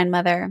yourself,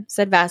 grandmother,"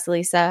 said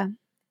Vasilisa.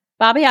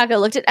 Baba Yaga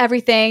looked at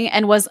everything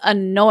and was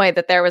annoyed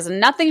that there was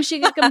nothing she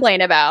could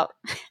complain about,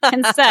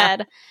 and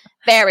said,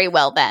 "Very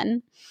well,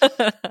 then."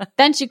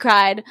 Then she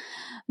cried,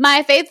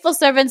 "My faithful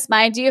servants,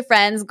 my dear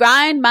friends,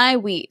 grind my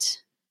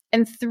wheat."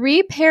 And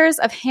 3 pairs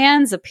of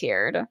hands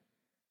appeared.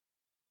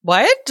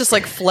 What? Just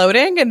like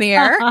floating in the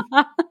air?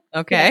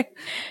 Okay.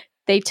 Yeah.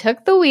 They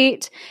took the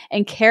wheat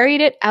and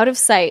carried it out of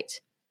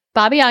sight.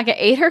 Baba Yaga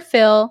ate her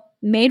fill,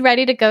 made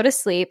ready to go to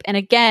sleep, and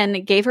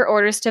again gave her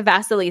orders to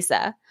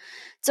Vasilisa.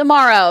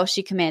 Tomorrow,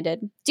 she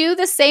commanded, do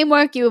the same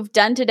work you have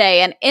done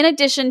today, and in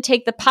addition,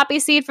 take the poppy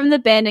seed from the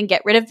bin and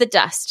get rid of the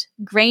dust,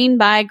 grain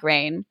by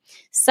grain.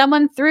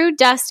 Someone threw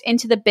dust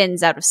into the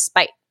bins out of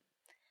spite.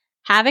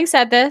 Having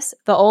said this,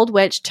 the old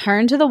witch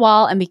turned to the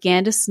wall and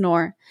began to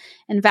snore,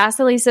 and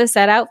Vasilisa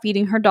set out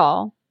feeding her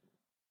doll.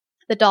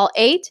 The doll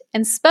ate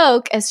and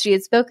spoke as she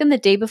had spoken the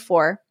day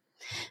before.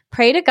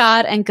 Pray to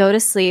God and go to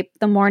sleep.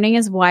 The morning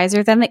is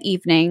wiser than the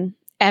evening.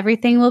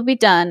 Everything will be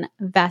done,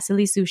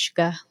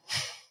 Vasilisushka.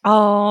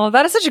 Oh,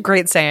 that is such a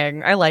great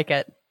saying. I like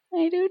it.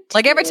 I do too.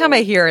 Like every time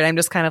I hear it, I'm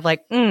just kind of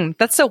like,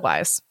 that's so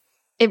wise.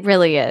 It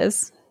really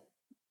is.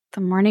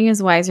 The morning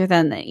is wiser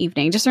than the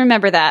evening. Just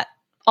remember that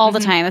all the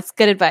time. That's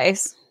good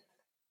advice.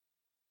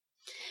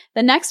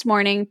 The next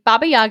morning,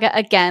 Baba Yaga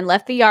again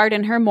left the yard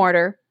in her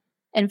mortar,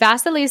 and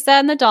Vasilisa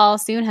and the doll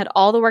soon had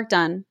all the work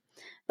done.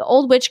 The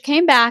old witch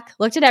came back,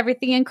 looked at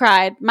everything, and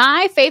cried,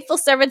 "My faithful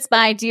servants,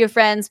 my dear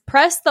friends,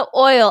 press the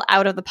oil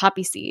out of the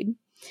poppy seed."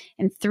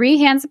 And 3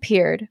 hands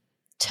appeared,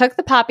 took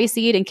the poppy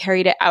seed, and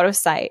carried it out of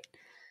sight.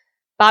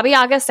 Baba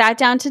Yaga sat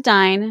down to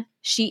dine.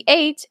 She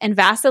ate, and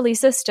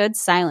Vasilisa stood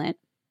silent.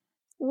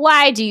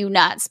 "Why do you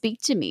not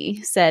speak to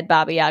me?" said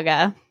Baba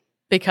Yaga.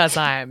 "Because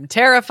I'm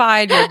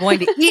terrified you're going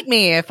to eat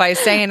me if I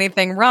say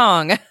anything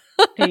wrong."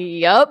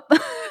 Yup.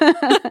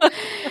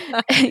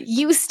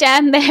 You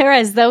stand there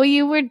as though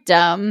you were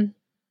dumb.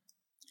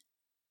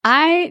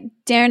 "I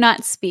dare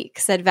not speak,"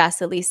 said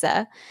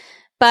Vasilisa.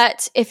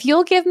 "But if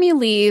you'll give me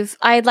leave,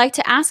 I'd like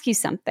to ask you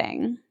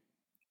something."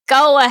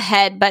 "Go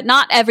ahead, but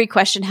not every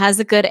question has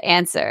a good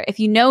answer. If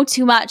you know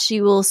too much,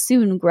 you will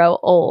soon grow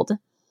old."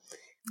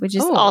 Which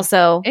is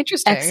also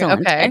interesting.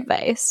 Excellent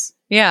advice.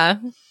 Yeah.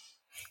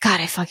 God,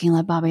 I fucking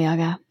love Baba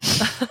Yaga.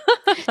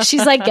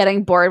 She's like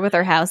getting bored with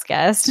her house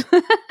guest.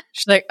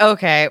 She's like,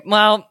 okay,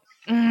 well,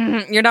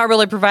 you're not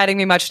really providing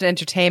me much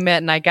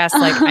entertainment, and I guess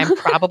like I'm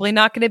probably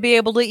not going to be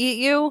able to eat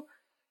you.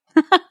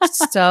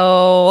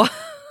 So,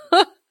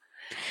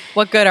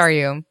 what good are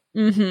you?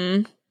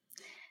 Mm-hmm.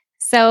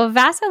 So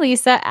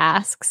Vasilisa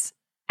asks,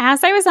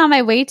 "As I was on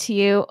my way to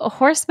you, a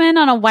horseman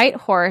on a white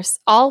horse,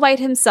 all white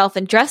himself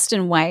and dressed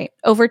in white,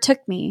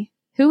 overtook me.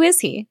 Who is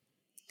he?"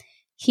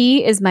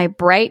 "He is my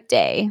bright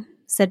day,"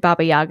 said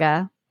Baba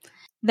Yaga.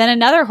 "Then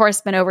another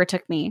horseman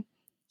overtook me.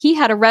 He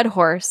had a red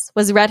horse,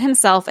 was red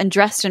himself, and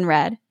dressed in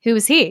red. Who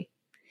is he?"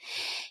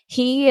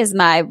 "He is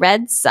my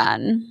red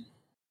sun."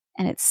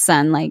 And it's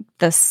sun, like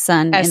the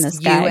sun in the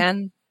sky.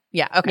 S-U-N?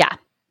 Yeah, okay.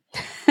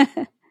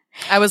 Yeah.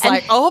 I was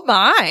like, oh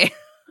my.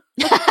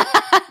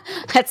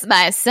 That's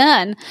my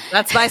son.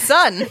 That's my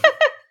son.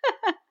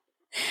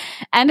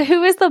 "And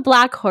who is the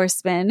black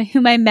horseman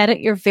whom I met at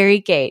your very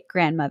gate,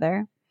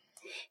 grandmother?"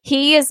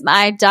 "He is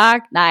my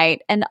dark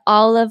knight, and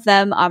all of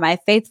them are my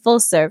faithful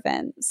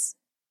servants."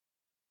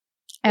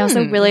 I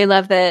also really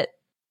love that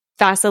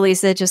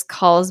Vasilisa just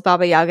calls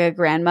Baba Yaga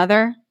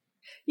grandmother.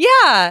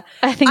 Yeah.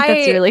 I think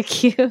that's really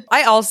cute.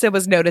 I also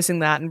was noticing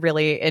that and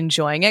really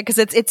enjoying it because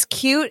it's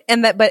cute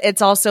and that, but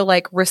it's also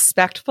like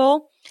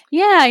respectful.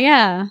 Yeah,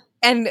 yeah.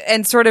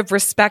 And sort of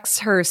respects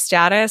her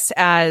status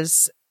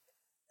as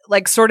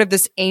like sort of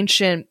this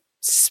ancient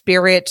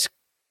spirit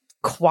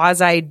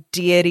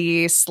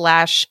quasi-deity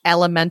 /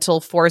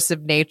 elemental force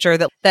of nature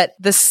that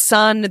the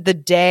sun, the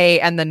day,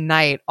 and the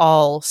night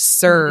all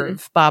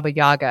serve Baba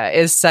Yaga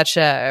is such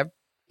a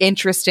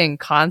interesting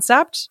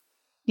concept.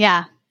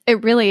 Yeah,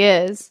 it really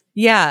is.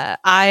 Yeah,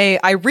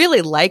 I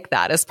really like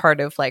that as part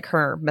of like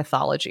her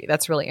mythology.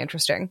 That's really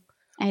interesting.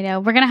 I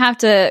know. We're going to have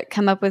to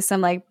come up with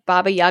some like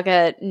Baba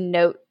Yaga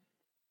note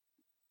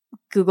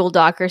Google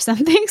Doc or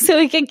something so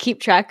we can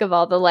keep track of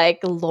all the like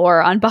lore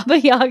on Baba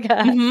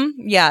Yaga.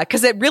 Yeah,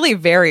 because it really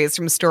varies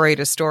from story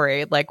to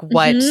story, like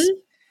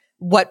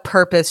what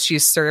purpose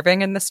she's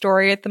serving in the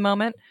story at the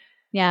moment.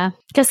 Yeah,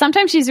 because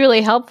sometimes she's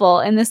really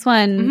helpful. In this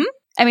one,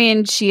 I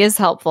mean, she is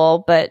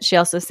helpful, but she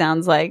also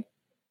sounds like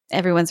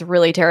everyone's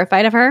really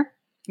terrified of her.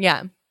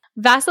 Yeah.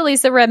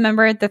 Vasilisa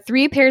remembered the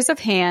 3 pairs of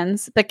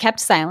hands, but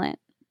kept silent.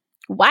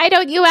 "Why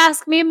don't you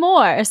ask me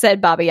more?" said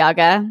Baba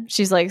Yaga.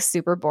 She's like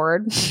super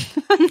bored.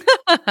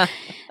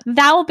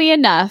 "That will be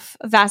enough,"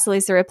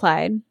 Vasilisa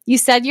replied. "You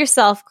said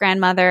yourself,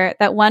 grandmother,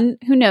 that one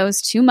who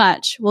knows too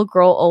much will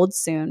grow old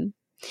soon."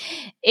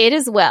 "It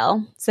is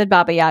well," said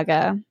Baba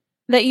Yaga,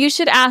 "that you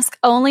should ask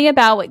only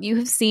about what you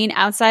have seen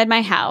outside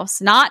my house,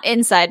 not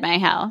inside my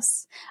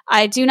house.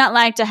 I do not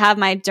like to have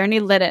my dirty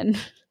linen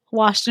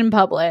washed in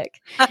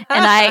public, and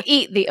I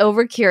eat the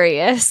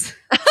over-curious."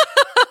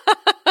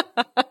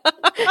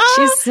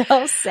 She's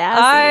so sassy.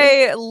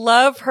 I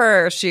love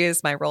her. She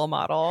is my role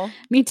model.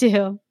 Me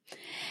too.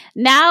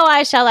 "Now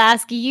I shall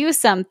ask you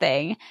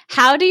something.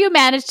 How do you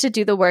manage to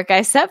do the work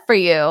I set for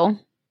you?"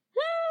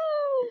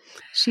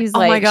 She's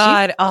like, oh my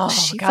God.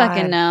 She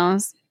fucking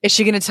knows. Is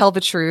she going to tell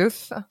the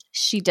truth?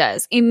 She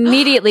does.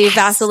 Immediately,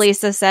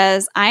 Vasilisa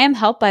says, "I am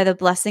helped by the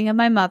blessing of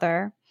my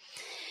mother."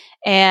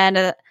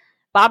 And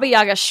Baba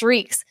Yaga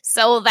shrieks,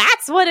 "So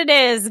that's what it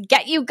is.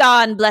 Get you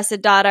gone,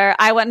 blessed daughter.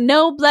 I want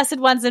no blessed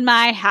ones in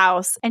my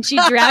house." And she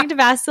dragged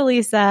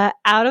Vasilisa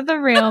out of the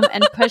room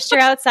and pushed her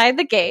outside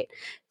the gate,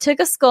 took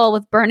a skull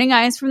with burning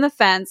eyes from the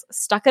fence,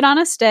 stuck it on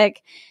a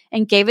stick,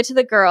 and gave it to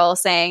the girl,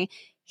 saying,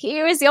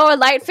 "Here is your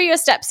light for your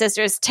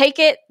stepsisters. Take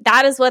it.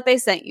 That is what they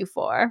sent you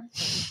for."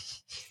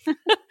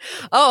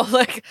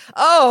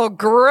 Oh,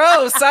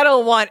 gross. I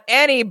don't want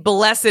any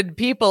blessed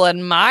people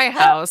in my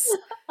house.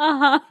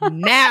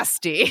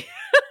 Nasty.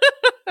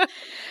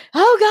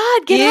 Oh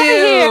God, get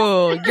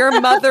out of here. Your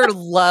mother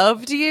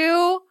loved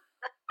you?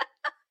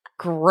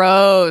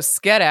 Gross.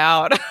 Get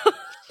out.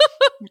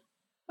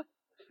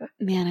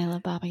 Man, I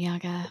love Baba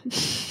Yaga.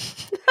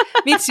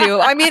 Me too.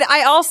 I mean,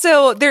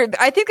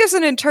 I think there's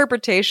an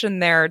interpretation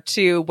there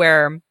too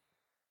where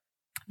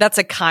that's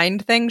a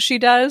kind thing she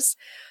does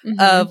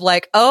of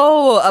like,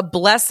 oh, a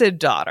blessed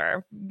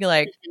daughter.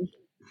 Like,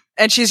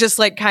 and she's just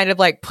like kind of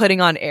like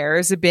putting on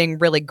airs of being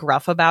really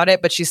gruff about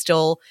it, but she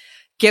still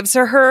gives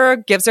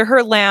her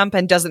her lamp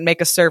and doesn't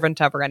make a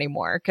servant of her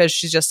anymore because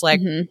she's just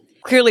like,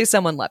 clearly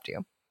someone loved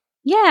you.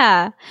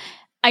 Yeah.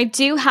 I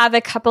do have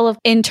a couple of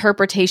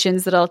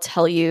interpretations that I'll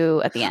tell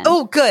you at the end.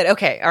 Oh, good.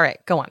 Okay. All right.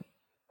 Go on.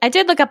 I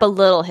did look up a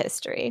little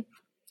history.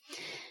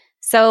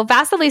 So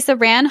Vasilisa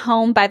ran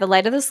home by the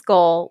light of the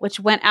skull, which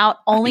went out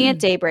only at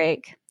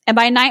daybreak. And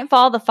by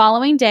nightfall the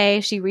following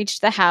day, she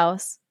reached the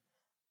house.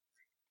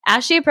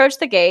 As she approached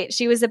the gate,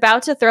 she was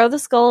about to throw the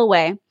skull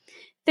away,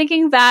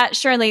 thinking that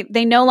surely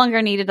they no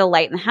longer needed a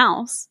light in the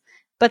house.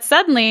 But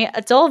suddenly,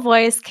 a dull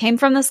voice came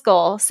from the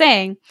skull,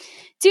 saying,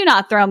 "Do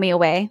not throw me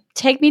away.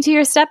 Take me to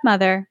your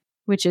stepmother,"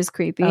 which is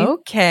creepy.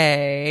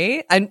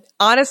 Okay. And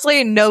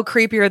honestly, no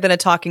creepier than a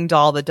talking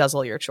doll that does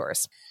all your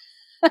chores.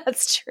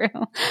 That's true.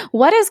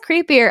 What is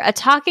creepier, a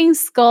talking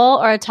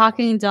skull or a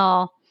talking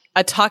doll?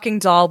 A talking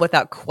doll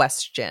without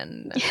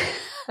question.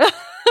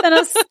 Than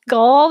a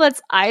skull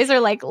that's eyes are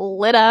like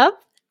lit up?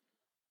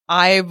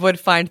 I would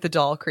find the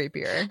doll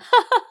creepier.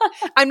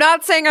 I'm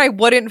not saying I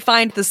wouldn't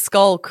find the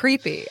skull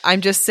creepy.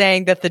 I'm just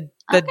saying that the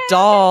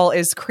doll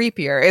is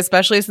creepier,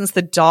 especially since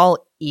the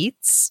doll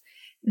eats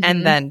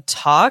and then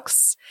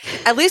talks.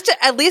 At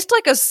least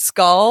like a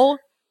skull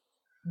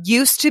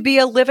used to be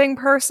a living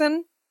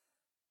person.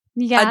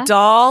 Yeah. A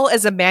doll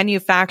is a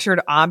manufactured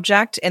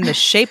object in the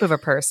shape of a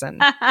person.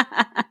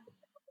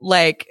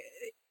 Like,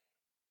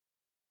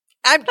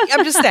 I'm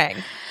just saying.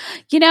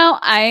 You know,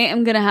 I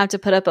am going to have to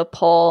put up a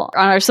poll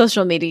on our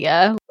social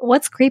media.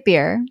 What's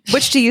creepier?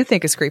 Which do you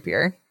think is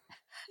creepier?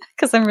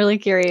 Because I'm really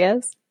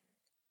curious.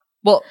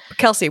 Well,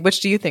 Kelsey,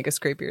 which do you think is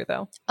creepier,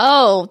 though?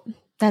 Oh,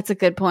 that's a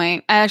good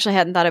point. I actually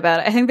hadn't thought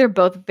about it. I think they're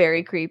both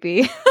very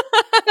creepy.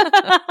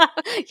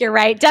 You're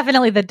right.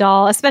 Definitely the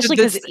doll, especially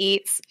because it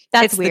eats.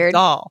 That's weird. The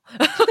doll.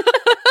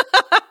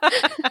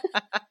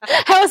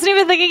 I wasn't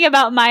even thinking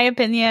about my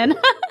opinion.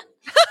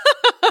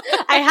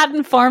 I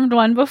hadn't formed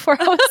one before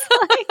I was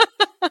like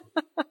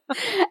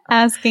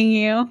asking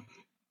you.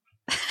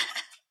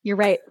 You're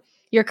right.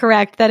 You're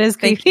correct. That is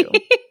creepy.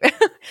 Thank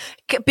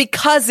you.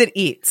 Because it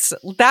eats.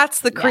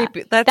 That's the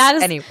creepy.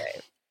 Anyway.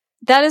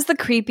 That is the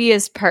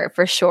creepiest part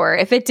for sure.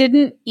 If it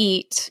didn't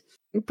eat,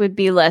 it would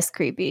be less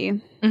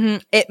creepy.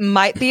 It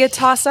might be a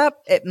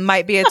toss-up. But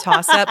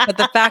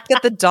the fact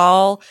that the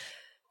doll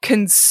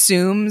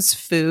consumes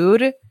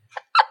food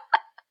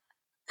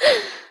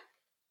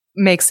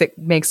makes it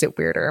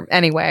weirder.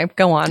 Anyway,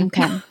 go on.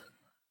 Okay.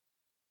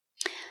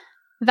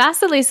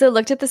 Vasilisa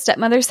looked at the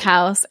stepmother's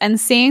house and,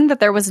 seeing that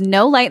there was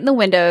no light in the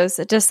windows,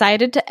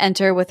 decided to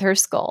enter with her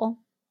skull.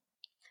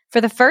 For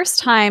the first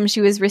time,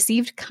 she was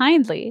received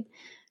kindly.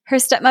 Her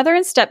stepmother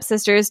and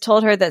stepsisters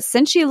told her that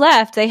since she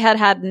left, they had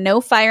had no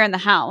fire in the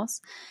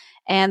house,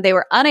 and they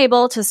were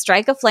unable to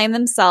strike a flame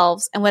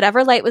themselves, and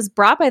whatever light was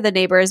brought by the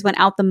neighbors went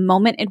out the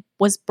moment it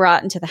was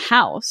brought into the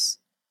house.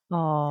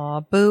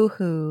 Aw,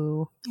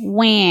 boo-hoo.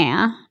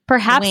 Wah.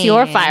 Perhaps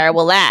your fire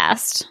will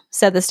last,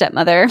 said the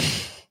stepmother.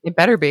 It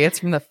better be. It's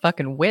from the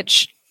fucking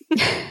witch.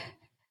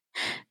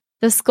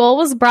 The skull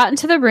was brought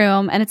into the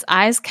room, and its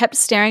eyes kept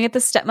staring at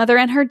the stepmother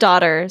and her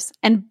daughters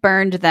and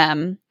burned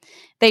them.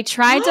 They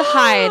tried to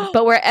hide,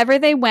 but wherever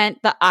they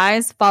went, the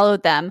eyes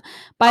followed them.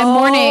 By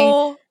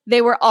morning,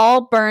 they were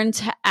all burned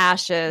to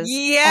ashes.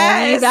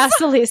 Yes!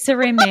 Only Vasilisa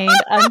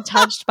remained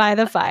untouched by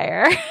the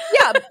fire.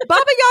 Yeah,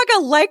 Baba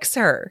Yaga likes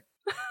her.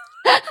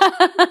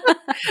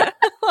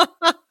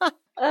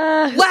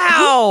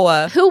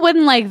 Wow. Who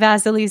wouldn't like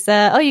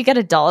Vasilisa? Oh, you get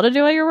a doll to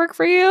do all your work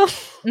for you?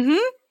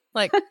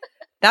 Like,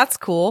 that's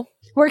cool.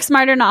 Work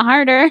smarter, not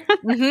harder.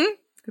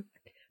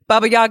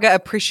 Baba Yaga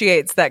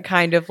appreciates that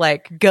kind of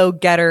like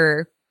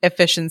go-getter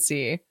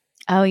efficiency.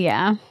 Oh,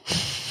 yeah.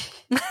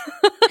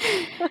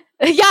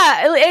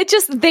 Yeah,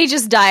 they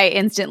just die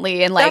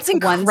instantly in like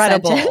one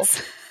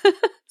sentence.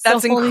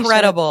 That's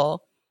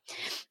incredible.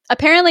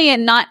 Apparently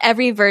in not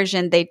every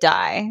version they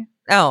die.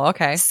 Oh,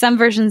 okay. Some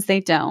versions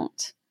they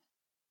don't.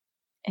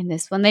 In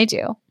this one they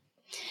do.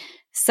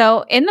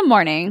 So in the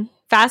morning,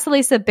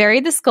 Vasilisa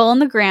buried the skull in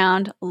the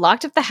ground,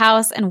 locked up the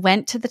house, and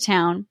went to the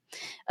town.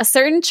 A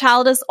certain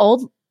childless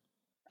old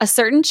A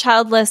certain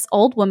childless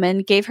old woman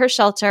gave her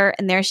shelter,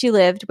 and there she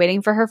lived,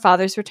 waiting for her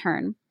father's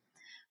return.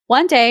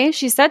 One day,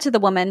 she said to the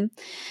woman,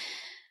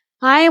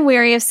 I am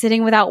weary of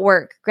sitting without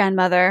work,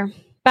 grandmother.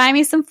 Buy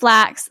me some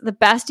flax, the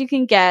best you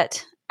can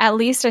get. At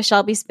least I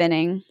shall be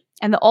spinning.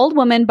 And the old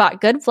woman bought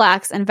good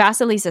flax, and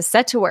Vasilisa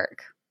set to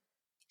work.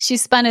 She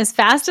spun as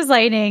fast as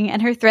lightning,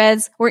 and her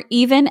threads were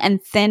even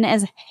and thin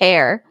as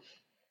hair.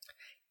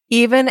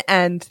 Even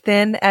and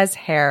thin as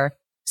hair.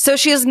 So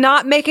she is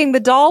not making the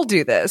doll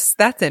do this.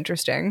 That's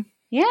interesting.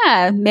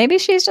 Yeah, maybe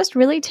she's just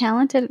really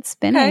talented at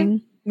spinning.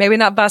 Okay. Maybe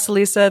not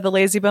Vasilisa the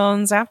lazy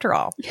bones after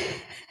all.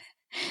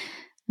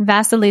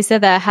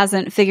 Vasilisa that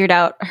hasn't figured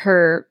out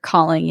her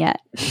calling yet.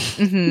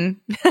 Mm-hmm.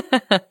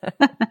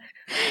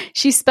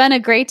 She spun a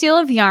great deal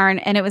of yarn,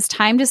 and it was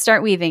time to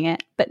start weaving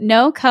it. But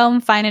no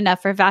comb fine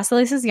enough for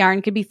Vasilisa's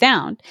yarn could be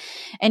found,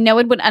 and no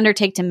one would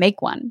undertake to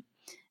make one.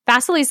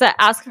 Vasilisa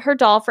asked her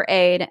doll for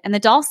aid, and the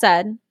doll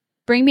said,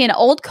 Bring me an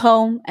old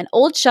comb, an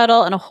old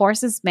shuttle, and a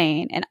horse's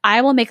mane, and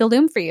I will make a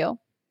loom for you.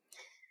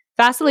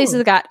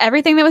 Vasilisa got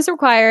everything that was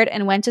required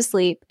and went to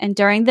sleep, and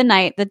during the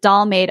night, the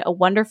doll made a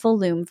wonderful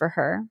loom for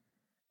her.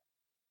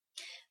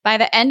 By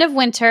the end of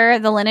winter,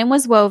 the linen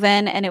was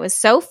woven, and it was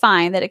so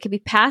fine that it could be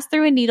passed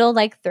through a needle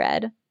like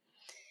thread.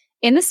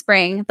 In the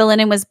spring, the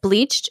linen was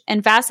bleached,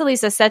 and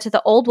Vasilisa said to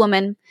the old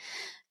woman,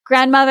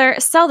 Grandmother,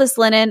 sell this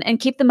linen and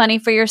keep the money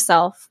for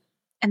yourself.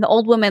 And the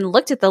old woman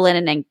looked at the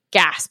linen and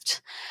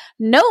gasped,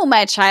 No,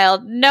 my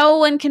child, no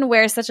one can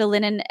wear such a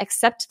linen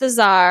except the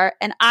Tsar,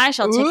 and I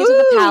shall take it to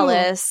the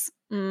palace.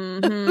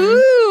 Mm-hmm.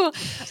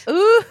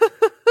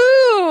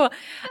 Ooh.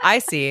 I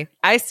see.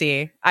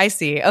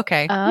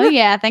 Okay. Oh,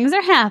 yeah, things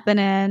are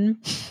happening.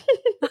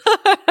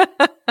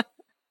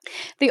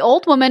 The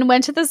old woman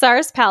went to the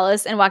Tsar's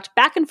palace and walked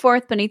back and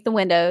forth beneath the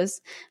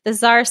windows. The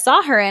Tsar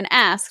saw her and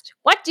asked,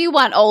 What do you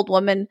want, old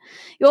woman?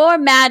 Your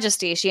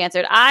Majesty, she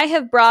answered, I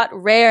have brought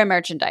rare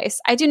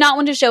merchandise. I do not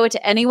want to show it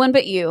to anyone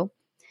but you.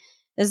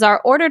 The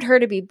Tsar ordered her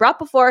to be brought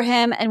before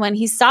him, and when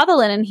he saw the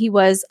linen, he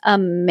was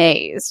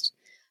amazed.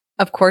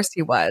 Of course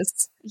he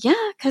was.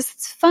 Yeah, because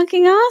it's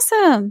fucking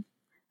awesome.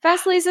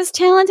 Vasilisa's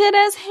talented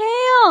as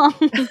hell.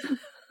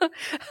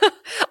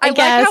 I like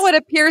how it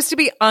appears to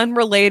be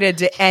unrelated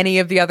to any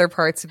of the other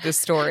parts of this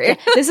story.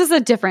 This is a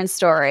different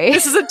story.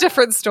 This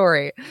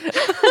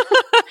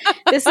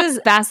is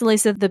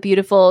Vasilisa the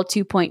Beautiful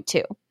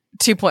 2.2.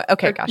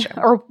 Okay,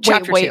 gotcha. Or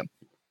Chapter 2.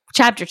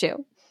 Chapter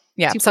 2.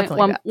 Yeah, something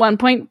like that.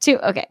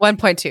 1.2. Okay.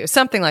 1.2.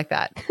 Something like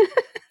that.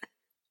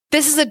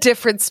 This is a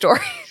different story.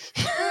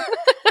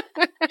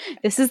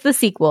 This is the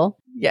sequel.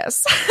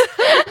 Yes.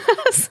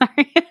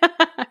 Sorry.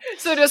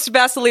 So just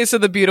Vasilisa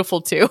the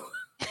Beautiful 2.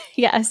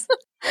 Yes.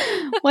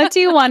 What do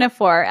you want it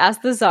for?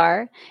 Asked the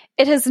Tsar.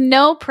 It has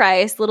no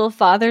price, little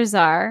father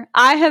Tsar.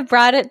 I have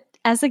brought it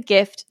as a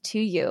gift to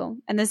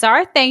you. And the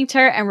Tsar thanked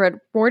her and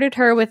rewarded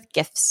her with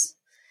gifts.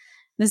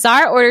 The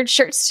Tsar ordered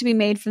shirts to be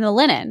made from the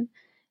linen.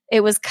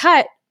 It was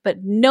cut,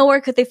 but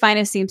nowhere could they find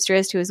a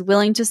seamstress who was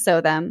willing to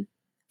sew them.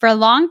 For a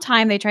long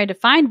time, they tried to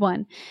find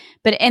one.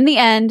 But in the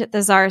end,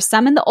 the Tsar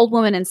summoned the old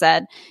woman and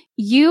said,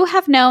 You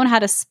have known how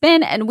to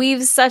spin and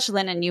weave such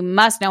linen. You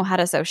must know how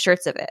to sew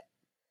shirts of it.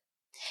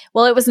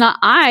 Well, it was not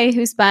I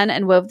who spun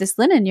and wove this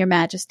linen, your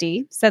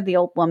majesty, said the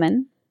old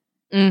woman.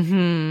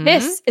 Mm-hmm.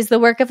 This is the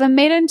work of a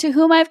maiden to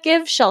whom I've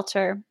give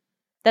shelter.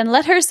 Then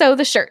let her sew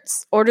the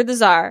shirts, ordered the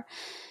Tsar.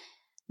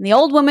 And the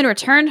old woman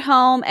returned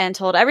home and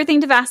told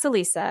everything to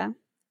Vasilisa.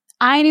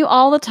 I knew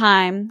all the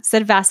time,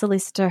 said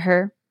Vasilisa to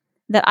her,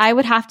 that I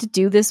would have to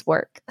do this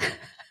work.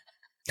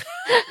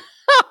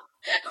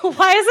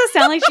 Why does it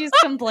sound like she's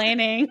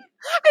complaining?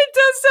 It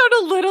does sound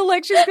a little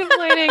like she's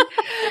complaining.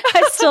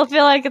 I still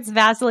feel like it's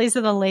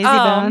Vasilisa the lazy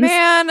bones. Oh,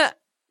 man.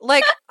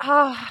 Like,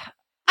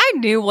 I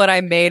knew when I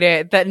made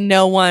it that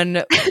no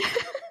one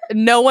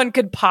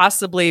could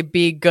possibly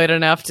be good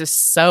enough to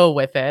sew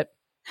with it.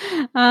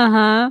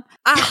 Uh-huh.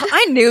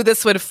 I knew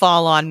this would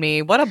fall on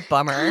me. What a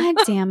bummer. God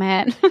damn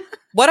it.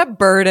 What a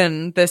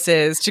burden this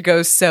is to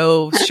go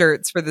sew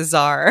shirts for the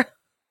Tsar.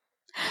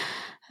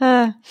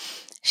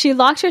 She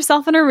locked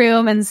herself in her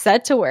room and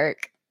set to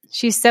work.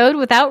 She sewed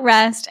without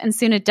rest, and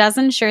soon a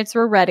dozen shirts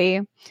were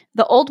ready.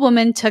 The old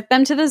woman took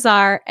them to the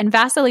Tsar, and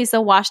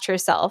Vasilisa washed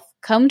herself,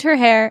 combed her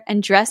hair,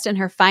 and dressed in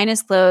her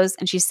finest clothes,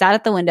 and she sat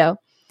at the window.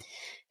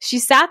 She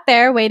sat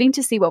there waiting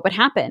to see what would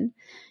happen.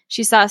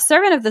 She saw a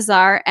servant of the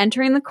Tsar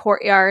entering the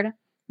courtyard.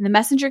 The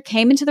messenger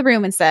came into the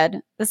room and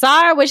said, The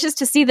Tsar wishes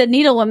to see the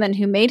needlewoman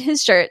who made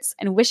his shirts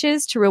and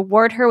wishes to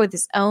reward her with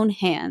his own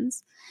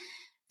hands.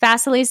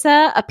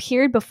 Vasilisa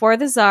appeared before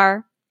the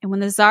Tsar, and when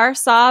the Tsar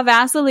saw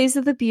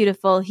Vasilisa the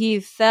Beautiful,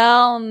 he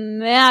fell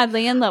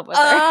madly in love with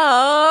her.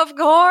 Oh, of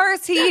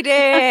course he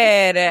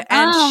did. And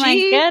my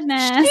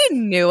goodness. She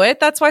knew it.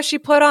 That's why she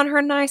put on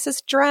her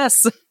nicest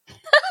dress.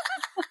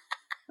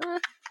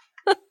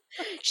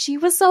 She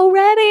was so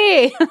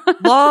ready.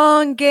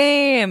 Long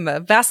game.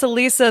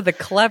 Vasilisa the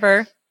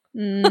clever.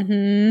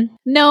 Mm-hmm.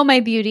 No, my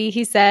beauty,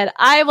 he said,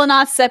 I will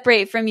not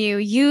separate from you.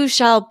 You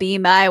shall be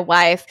my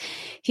wife.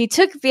 He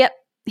took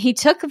he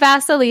took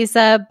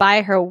Vasilisa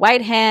by her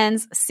white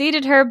hands,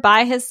 seated her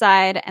by his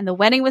side, and the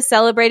wedding was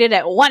celebrated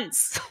at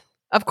once.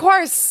 Of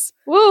course.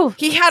 Woo!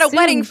 He had a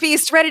wedding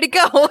feast ready to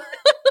go.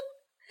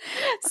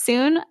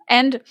 Soon,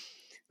 and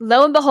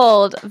lo and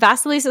behold,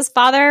 Vasilisa's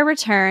father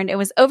returned and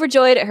was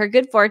overjoyed at her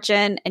good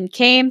fortune and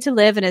came to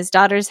live in his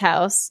daughter's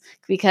house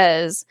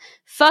because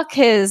fuck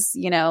his,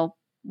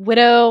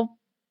 widow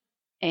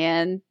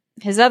and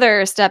his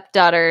other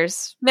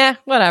stepdaughters. Nah,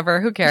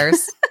 whatever. Who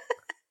cares?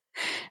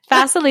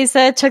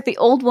 Vasilisa took the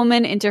old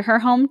woman into her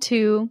home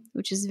too,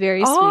 which is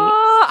very sweet.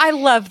 Oh, I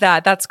love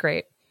that. That's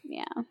great.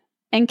 Yeah.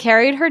 And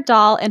carried her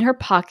doll in her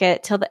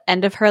pocket till the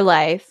end of her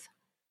life.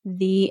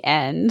 The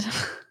end.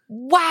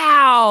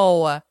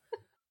 Wow.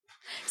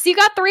 So you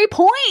got 3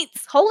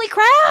 points. Holy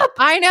crap.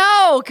 I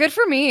know. Good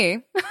for me.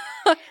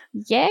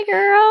 Yeah,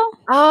 girl.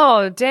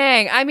 Oh,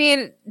 dang. I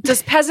mean,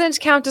 does peasant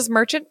count as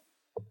merchant?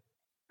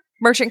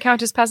 Merchant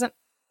count as peasant?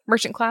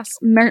 Merchant class?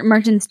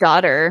 Merchant's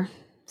daughter.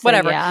 So,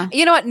 whatever. Yeah.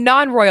 You know what?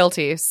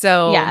 Non-royalty.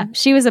 So yeah,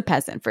 she was a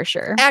peasant for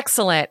sure.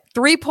 Excellent.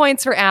 3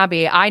 points for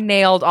Abby. I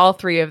nailed all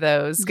 3 of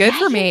those. Good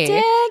for me. You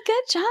did.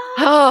 Good job.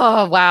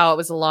 Oh, wow. It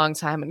was a long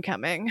time in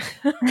coming.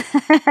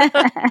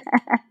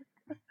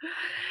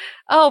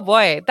 Oh,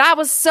 boy. That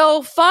was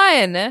so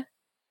fun.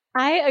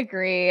 I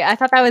agree. I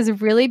thought that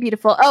was really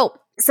beautiful. Oh,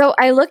 so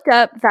I looked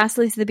up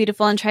Vasilisa the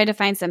Beautiful and tried to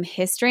find some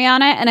history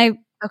on it. And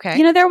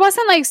there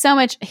wasn't like so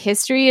much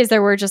history as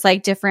there were just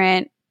like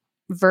different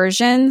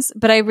versions,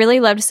 but I really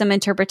loved some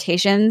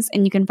interpretations,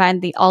 and you can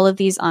find all of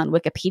these on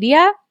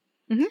Wikipedia.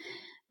 Mm-hmm.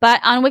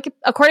 But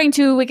according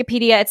to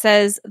Wikipedia, it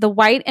says the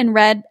white and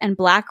red and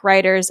black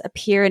riders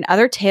appear in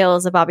other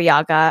tales of Baba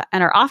Yaga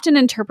and are often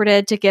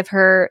interpreted to give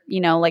her,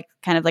 like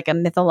kind of like a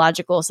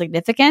mythological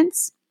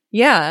significance.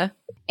 Yeah.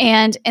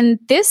 And in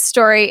this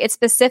story, it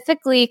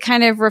specifically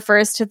kind of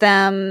refers to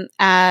them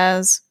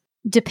as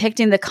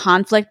depicting the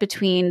conflict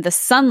between the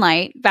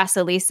sunlight,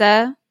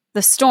 Vasilisa,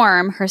 the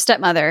storm, her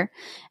stepmother,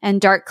 and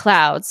dark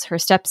clouds, her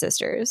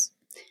stepsisters,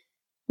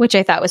 which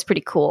I thought was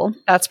pretty cool.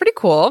 That's pretty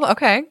cool.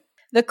 Okay.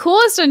 The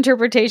coolest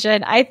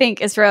interpretation, I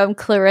think, is from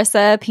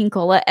Clarissa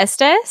Pinkola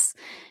Estes,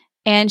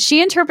 and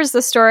she interprets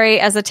the story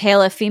as a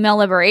tale of female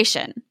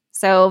liberation.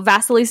 So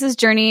Vasilisa's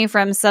journey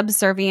from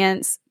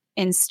subservience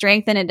in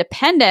strength and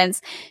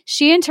independence,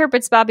 she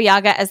interprets Baba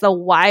Yaga as the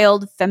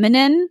wild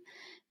feminine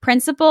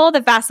principle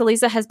that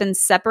Vasilisa has been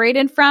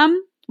separated from,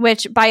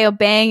 which by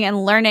obeying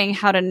and learning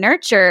how to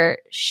nurture,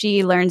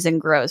 she learns and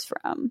grows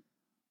from.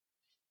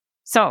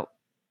 So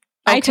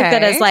I took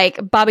that as like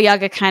Baba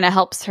Yaga kind of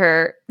helps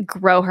her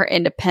grow her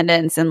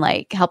independence and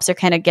like helps her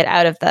kind of get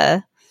out of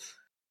the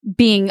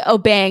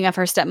obeying of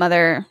her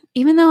stepmother.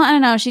 Even though, I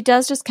don't know, she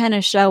does just kind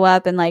of show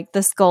up and like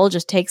the skull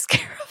just takes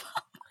care of her.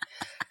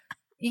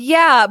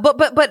 Yeah,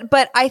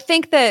 but I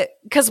think that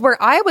because where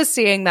I was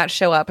seeing that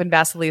show up in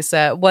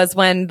Vasilisa was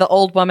when the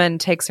old woman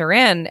takes her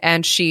in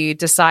and she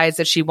decides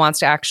that she wants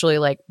to actually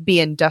like be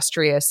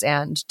industrious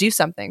and do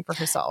something for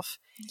herself.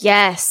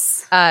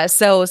 Yes.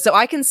 So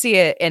I can see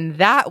it in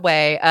that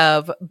way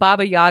of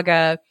Baba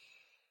Yaga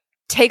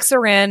takes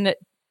her in,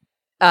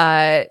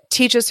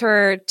 teaches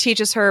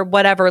her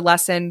whatever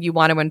lesson you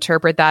want to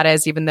interpret that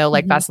as, even though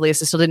like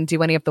Vasilisa still didn't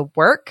do any of the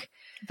work.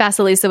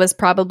 Vasilisa was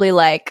probably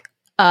like,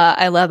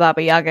 I love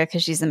Baba Yaga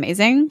because she's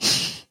amazing.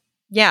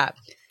 Yeah.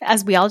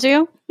 As we all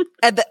do.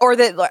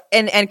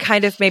 And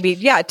kind of maybe,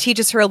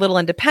 teaches her a little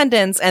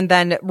independence and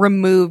then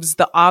removes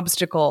the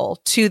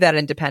obstacle to that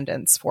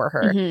independence for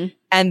her. Mm-hmm.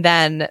 And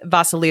then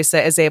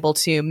Vasilisa is able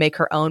to make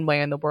her own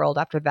way in the world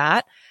after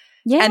that.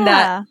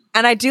 Yeah.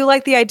 And I do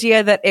like the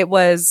idea that it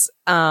was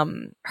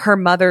her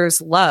mother's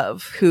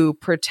love who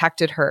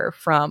protected her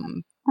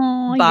from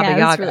Baba Yaga.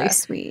 That's really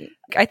sweet.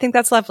 I think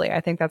that's lovely. I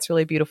think that's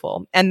really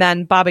beautiful. And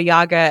then Baba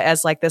Yaga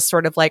as like this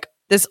sort of like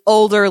this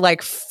older,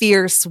 like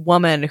fierce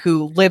woman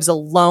who lives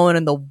alone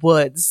in the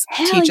woods,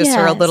 teaches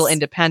her a little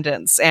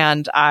independence.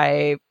 And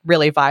I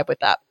really vibe with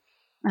that.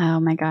 Oh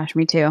my gosh,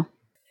 me too.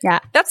 Yeah.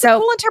 That's a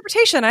cool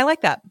interpretation. I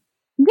like that.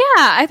 Yeah,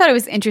 I thought it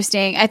was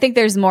interesting. I think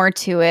there's more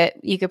to it.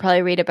 You could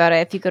probably read about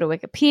it if you go to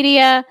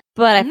Wikipedia,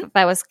 but I thought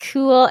that was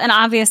cool. And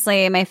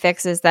obviously my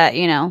fix is that,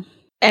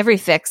 every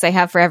fix I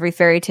have for every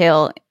fairy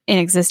tale in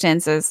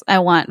existence is I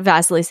want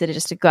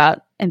Vasilisa to go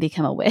out and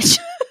become a witch.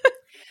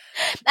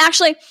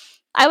 Actually,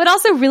 I would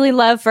also really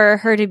love for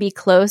her to be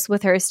close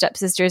with her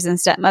stepsisters and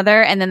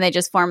stepmother, and then they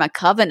just form a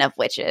coven of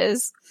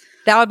witches.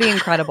 That would be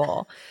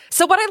incredible.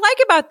 So what I like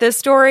about this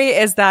story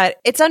is that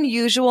it's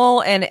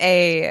unusual in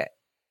a,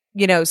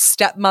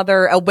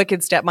 a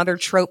wicked stepmother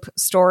trope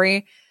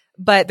story,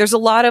 but there's a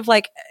lot of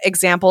like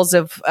examples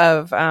of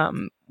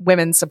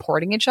women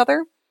supporting each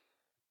other.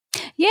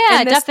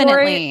 Yeah,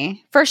 definitely.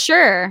 Story, for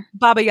sure.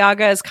 Baba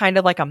Yaga is kind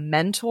of like a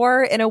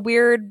mentor in a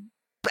weird,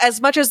 as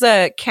much as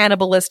a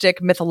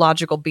cannibalistic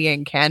mythological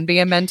being can be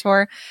a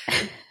mentor.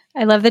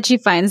 I love that she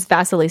finds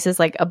Vasilisa's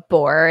like a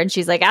bore and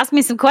she's like, ask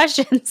me some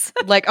questions.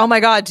 Like, oh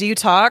my God, do you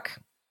talk?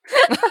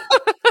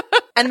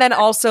 And then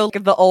also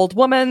the old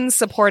woman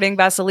supporting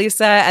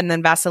Vasilisa, and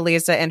then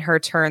Vasilisa in her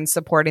turn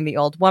supporting the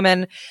old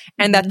woman.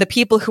 And that the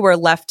people who are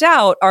left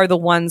out are the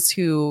ones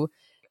who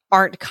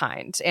aren't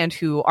kind and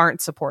who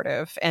aren't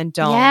supportive and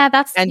don't. Yeah,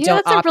 that's and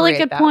that's a really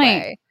good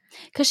point.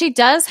 Because she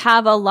does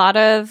have a lot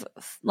of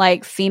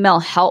like female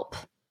help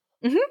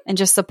and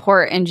just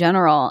support in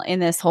general in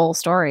this whole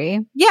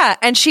story. Yeah,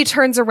 and she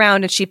turns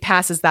around and she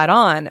passes that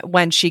on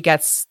when she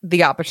gets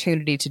the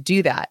opportunity to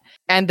do that.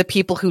 And the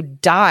people who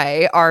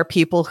die are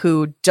people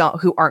who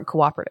aren't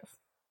cooperative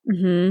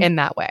in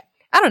that way.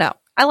 I don't know.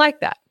 I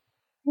like that.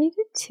 I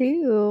do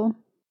too.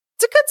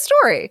 It's a good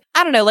story.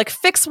 I don't know, like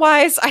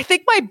fix-wise, I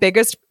think my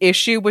biggest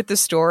issue with the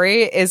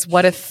story is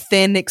what a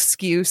thin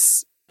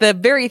excuse, the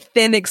very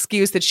thin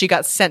excuse that she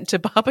got sent to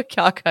Baba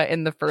Yaga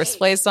in the first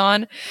place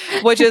on,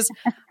 which is,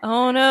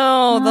 oh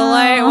no, the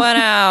light went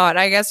out.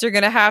 I guess you're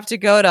going to have to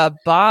go to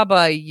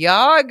Baba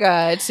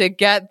Yaga to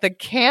get the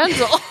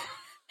candle.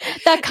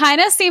 That kind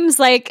of seems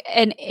like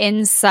an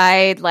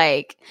inside,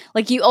 like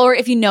you, or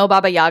if you know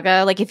Baba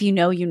Yaga, like if you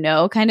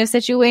know kind of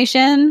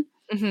situation.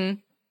 Mm-hmm.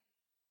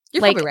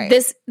 You're like probably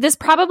right. This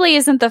probably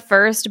isn't the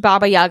first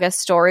Baba Yaga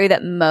story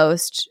that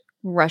most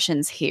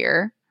Russians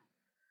hear.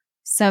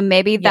 So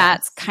maybe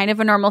that's kind of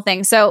a normal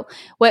thing. So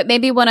what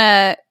made me want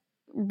to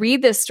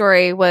read this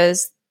story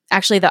was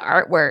actually the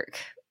artwork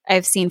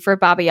I've seen for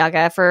Baba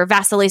Yaga, for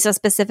Vasilisa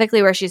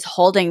specifically, where she's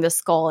holding the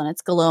skull and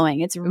it's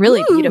glowing. It's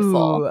really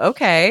beautiful.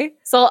 Okay.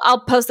 So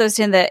I'll post those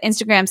to the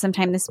Instagram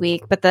sometime this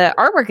week. But the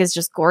artwork is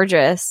just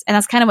gorgeous. And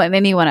that's kind of what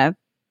made me want to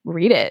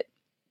read it.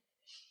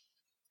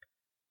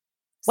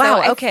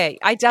 Wow. So okay.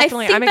 I'm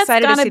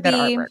excited to see that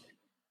artwork.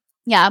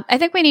 Yeah. I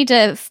think we need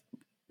to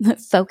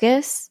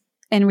focus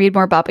and read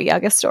more Baba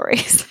Yaga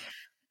stories.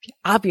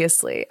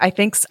 Obviously. I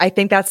think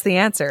that's the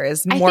answer,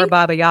 is more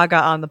Baba Yaga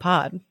on the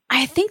pod.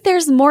 I think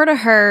there's more to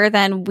her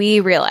than we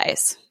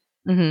realize.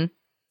 Mm-hmm.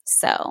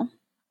 So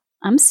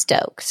I'm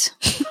stoked.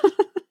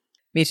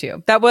 Me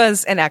too. That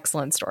was an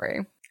excellent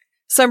story.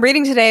 So I'm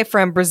reading today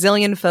from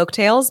Brazilian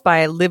Folktales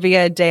by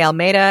Livia de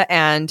Almeida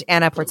and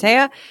Ana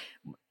Portela,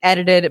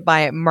 edited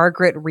by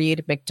Margaret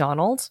Reed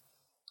McDonald.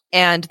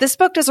 And this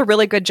book does a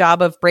really good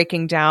job of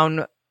breaking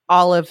down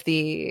all of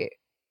the,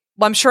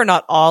 well, I'm sure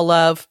not all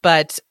of,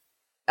 but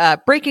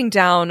breaking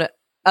down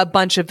a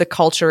bunch of the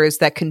cultures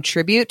that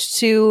contribute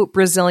to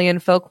Brazilian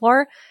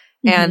folklore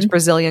and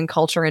Brazilian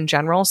culture in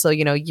general. So,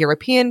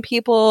 European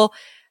people,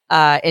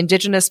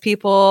 indigenous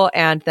people,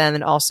 and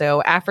then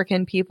also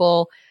African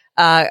people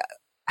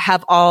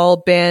have all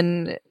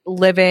been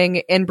living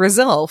in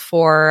Brazil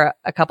for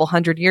a couple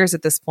hundred years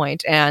at this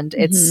point. And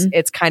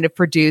it's kind of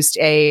produced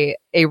a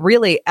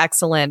really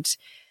excellent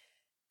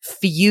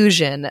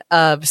fusion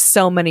of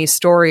so many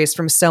stories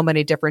from so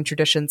many different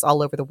traditions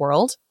all over the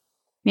world.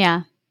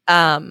 Yeah.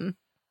 And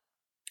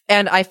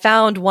I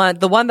found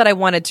the one that I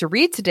wanted to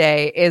read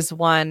today is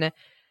one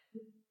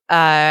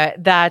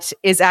that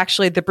is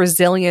actually the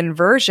Brazilian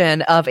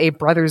version of a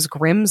Brothers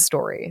Grimm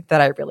story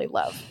that I really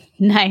love.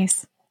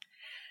 Nice.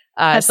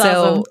 That's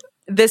awesome.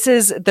 This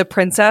is The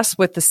Princess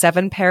with the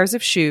 7 Pairs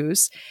of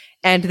Shoes,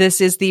 and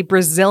this is the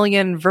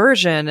Brazilian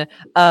version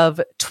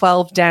of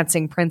 12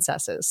 Dancing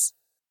Princesses.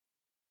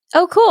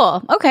 Oh,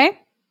 cool. Okay.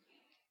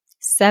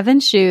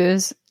 7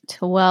 shoes,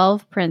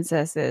 12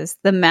 princesses.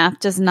 The math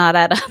does not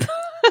add up.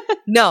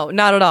 No,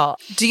 not at all.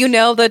 Do you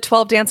know the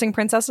 12 Dancing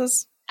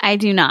Princesses? I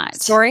do not.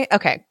 Story?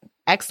 Okay.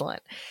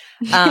 Excellent.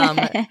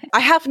 I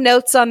have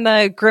notes on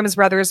the Grimm's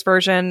Brothers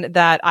version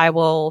that I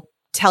will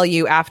tell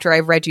you after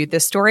I've read you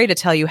this story to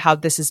tell you how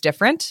this is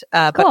different,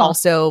 but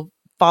also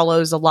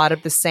follows a lot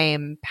of the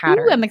same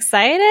pattern. Ooh, I'm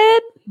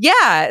excited.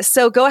 Yeah.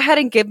 So go ahead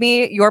and give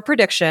me your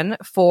prediction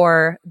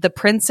for The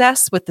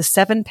Princess with the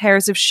 7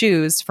 Pairs of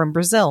Shoes from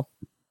Brazil.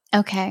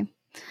 Okay.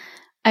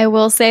 I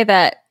will say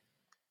that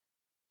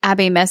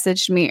Abby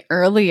messaged me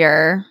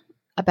earlier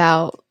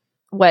about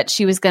what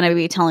she was going to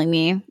be telling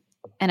me.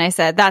 And I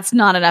said, that's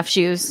not enough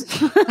shoes.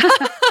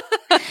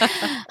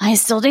 I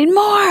still need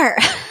more.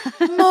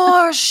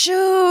 More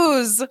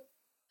shoes.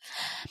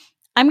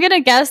 I'm going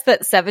to guess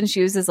that 7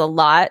 shoes is a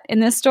lot in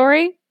this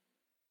story.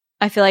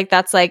 I feel like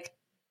that's that's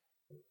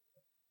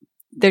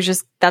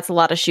a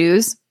lot of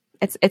shoes.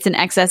 It's an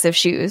excess of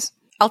shoes.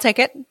 I'll take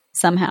it.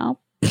 Somehow.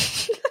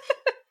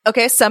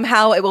 Okay,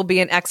 somehow it will be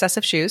an excess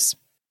of shoes.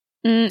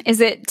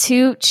 Is it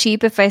too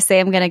cheap if I say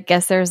I'm going to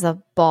guess there's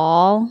a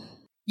ball?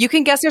 You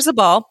can guess there's a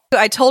ball.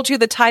 I told you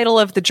the title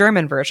of the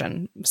German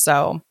version,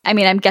 so. I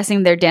mean, I'm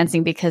guessing they're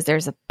dancing because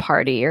there's a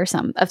party or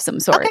some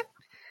sort. Okay.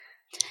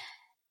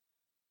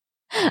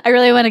 I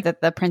really want to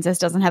that the princess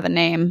doesn't have a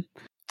name.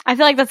 I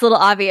feel like that's a little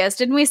obvious.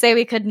 Didn't we say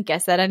we couldn't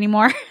guess that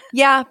anymore?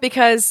 Yeah,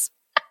 because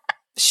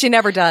she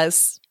never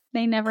does.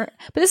 They never.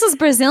 But this was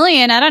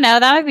Brazilian. I don't know.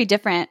 That would be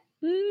different.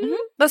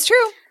 That's true.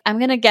 I'm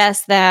going to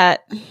guess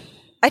that.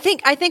 I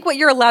think what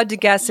you're allowed to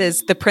guess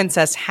is the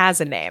princess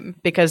has a name,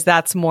 because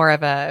that's more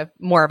of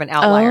an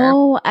outlier.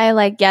 Oh,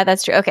 yeah,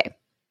 that's true. Okay.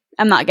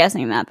 I'm not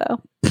guessing that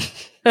though.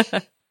 I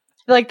feel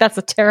like that's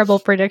a terrible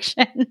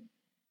prediction.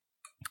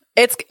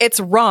 It's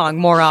wrong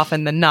more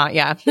often than not,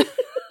 yeah.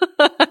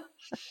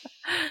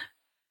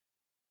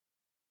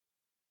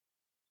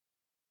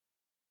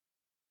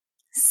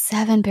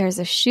 7 pairs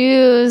of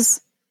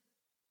shoes.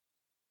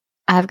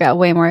 I've got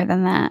way more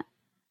than that.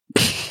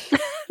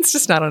 It's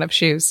just not enough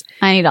shoes.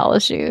 I need all the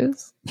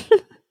shoes.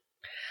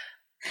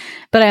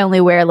 But I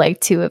only wear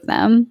like 2 of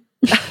them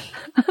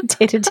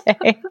day to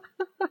day.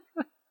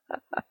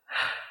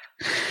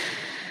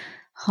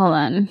 Hold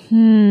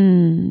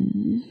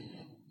on.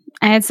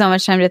 I had so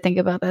much time to think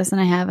about this and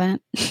I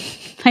haven't.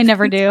 I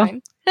never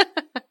do.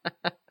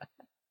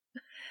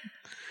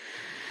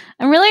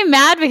 I'm really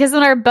mad because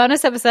in our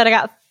bonus episode, I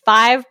got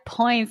 5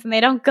 points and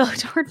they don't go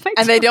toward my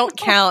And they don't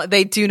count.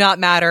 They do not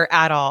matter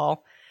at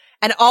all.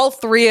 And all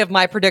 3 of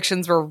my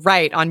predictions were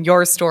right on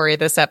your story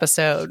this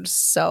episode.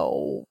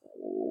 So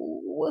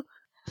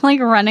I'm like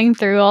running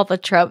through all the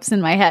tropes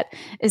in my head.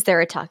 Is there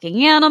a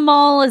talking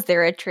animal? Is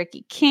there a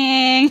tricky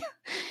king?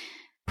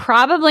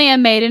 Probably a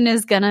maiden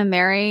is going to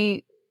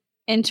marry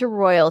into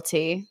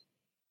royalty.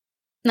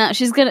 No,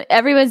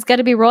 everyone's got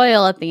to be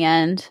royal at the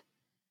end.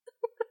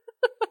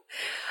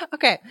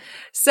 Okay.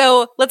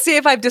 So let's see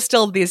if I've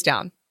distilled these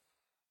down.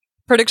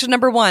 Prediction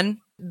number 1,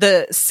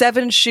 the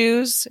 7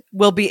 shoes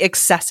will be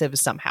excessive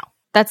somehow.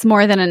 That's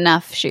more than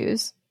enough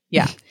shoes.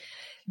 Yeah.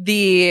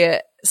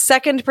 The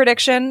second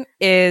prediction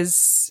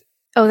is...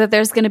 that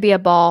there's going to be a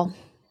ball.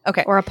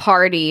 Okay. Or a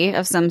party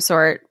of some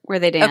sort where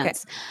they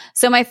dance. Okay.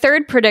 So my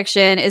third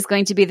prediction is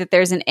going to be that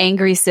there's an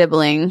angry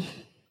sibling.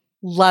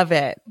 Love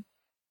it.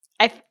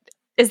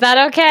 Is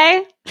that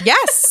okay?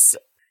 Yes.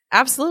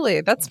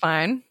 Absolutely. That's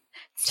fine.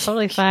 It's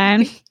totally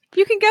fine.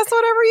 You can guess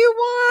whatever you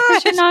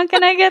want. You're not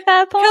going to get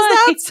that point. Because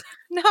that's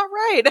not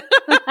right.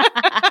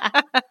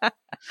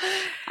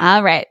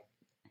 All right.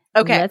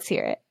 Okay. Let's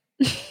hear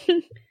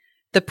it.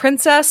 The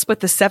Princess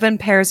with the 7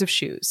 Pairs of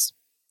Shoes.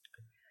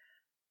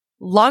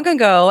 Long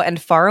ago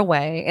and far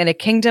away, in a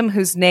kingdom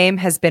whose name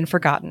has been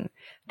forgotten,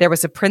 there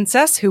was a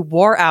princess who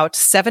wore out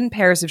 7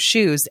 pairs of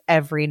shoes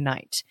every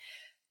night.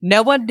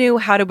 No one knew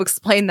how to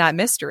explain that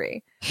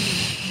mystery.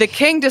 The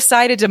king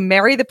decided to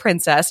marry the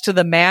princess to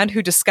the man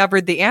who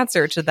discovered the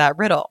answer to that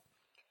riddle.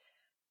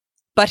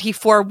 But he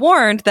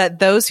forewarned that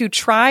those who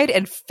tried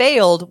and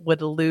failed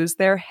would lose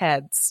their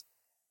heads.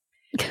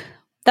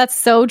 That's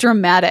so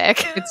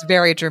dramatic. It's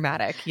very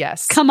dramatic,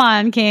 yes. Come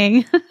on,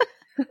 king.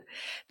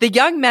 The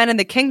young men in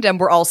the kingdom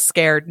were all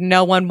scared.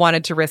 No one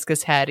wanted to risk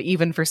his head,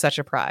 even for such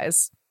a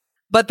prize.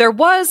 But there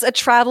was a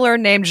traveler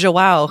named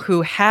Joao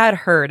who had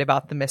heard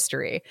about the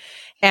mystery,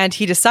 and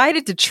he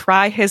decided to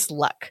try his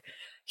luck.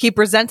 He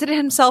presented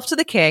himself to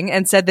the king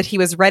and said that he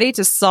was ready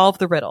to solve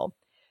the riddle.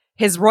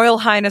 His Royal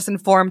Highness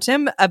informed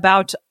him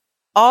about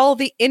all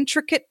the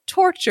intricate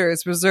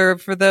tortures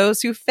reserved for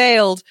those who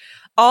failed,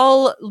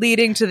 all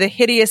leading to the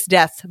hideous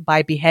death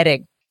by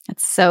beheading.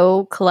 It's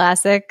so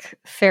classic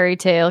fairy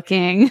tale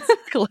king.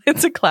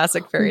 It's a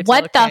classic fairy tale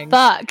What the king.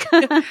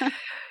 fuck?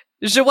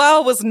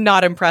 Joao was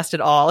not impressed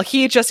at all.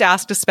 He just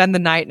asked to spend the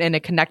night in a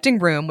connecting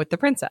room with the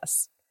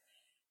princess.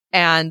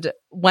 And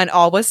when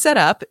all was set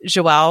up,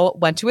 Joao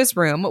went to his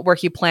room where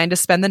he planned to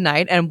spend the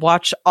night and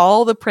watch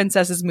all the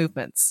princess's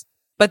movements.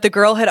 But the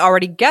girl had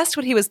already guessed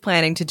what he was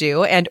planning to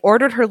do and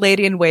ordered her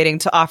lady-in-waiting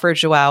to offer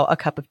Joao a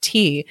cup of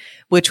tea,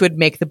 which would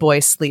make the boy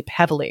sleep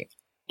heavily.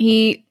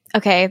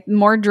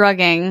 More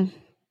drugging.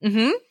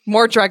 Mm-hmm.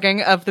 More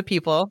drugging of the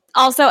people.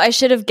 Also, I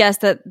should have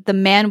guessed that the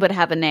man would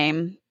have a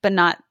name, but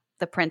not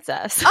the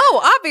princess.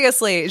 Oh,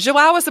 obviously.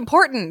 Joao is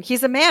important.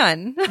 He's a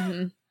man.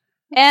 Mm-hmm.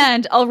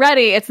 And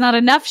already it's not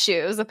enough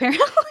shoes,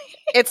 apparently.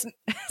 It's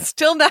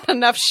still not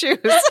enough shoes.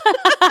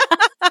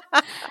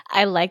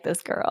 I like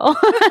this girl.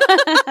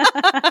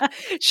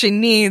 She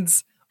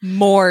needs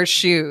more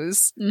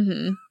shoes.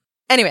 Mm-hmm.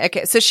 Anyway,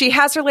 okay, so she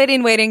has her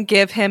lady-in-waiting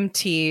give him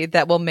tea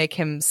that will make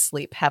him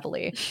sleep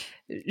heavily.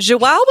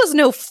 Joao was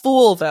no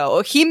fool,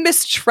 though. He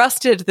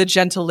mistrusted the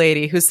gentle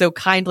lady who so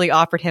kindly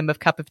offered him a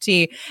cup of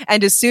tea,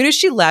 and as soon as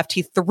she left,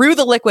 he threw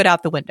the liquid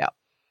out the window.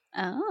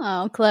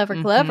 Oh, clever.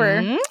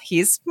 Mm-hmm.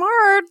 He's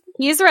smart.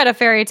 He's read a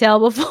fairy tale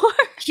before.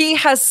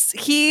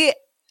 He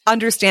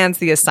understands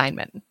the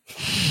assignment.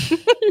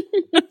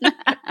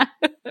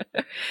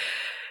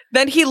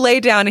 Then he lay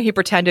down and he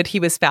pretended he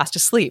was fast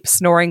asleep,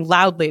 snoring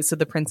loudly so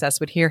the princess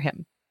would hear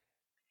him.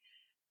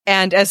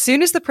 And as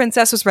soon as the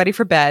princess was ready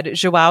for bed,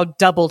 Joao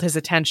doubled his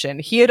attention.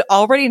 He had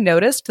already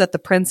noticed that the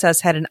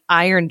princess had an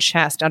iron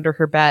chest under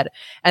her bed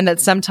and that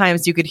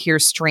sometimes you could hear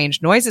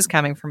strange noises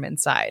coming from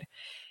inside.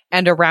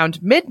 And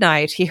around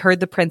midnight, he heard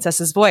the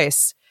princess's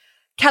voice,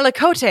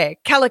 "Calicote,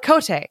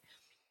 Calicote."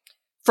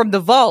 From the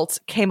vault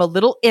came a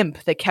little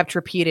imp that kept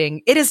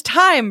repeating, "It is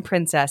time,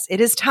 princess, it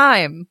is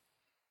time."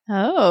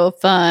 Oh,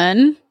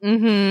 fun.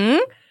 Mm-hmm.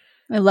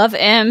 I love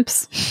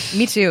imps.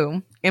 Me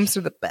too. Imps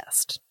are the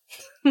best.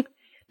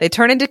 They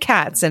turn into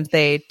cats and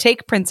they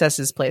take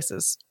princesses'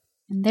 places.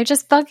 And they're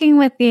just fucking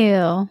with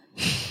you.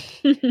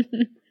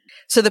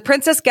 So the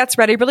princess gets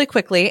ready really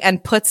quickly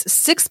and puts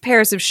 6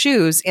 pairs of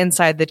shoes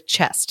inside the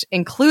chest,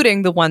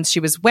 including the ones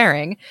she was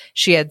wearing.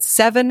 She had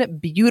 7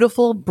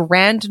 beautiful,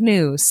 brand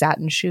new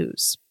satin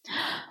shoes.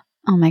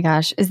 Oh my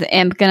gosh. Is the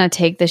imp going to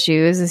take the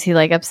shoes? Is he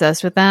like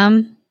obsessed with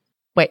them?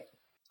 Wait,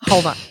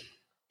 hold on.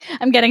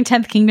 I'm getting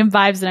 10th Kingdom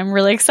vibes and I'm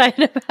really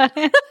excited about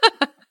it.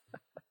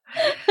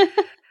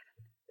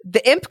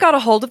 The imp got a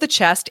hold of the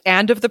chest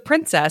and of the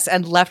princess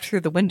and left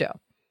through the window.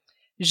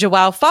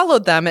 Joao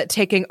followed them,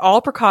 taking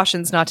all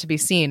precautions not to be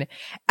seen.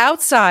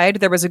 Outside,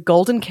 there was a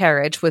golden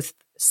carriage with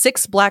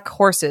 6 black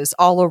horses,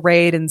 all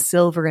arrayed in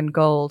silver and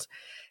gold.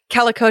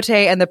 Calicote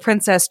and the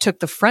princess took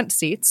the front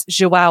seats.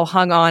 Joao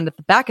hung on at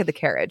the back of the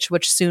carriage,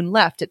 which soon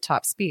left at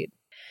top speed.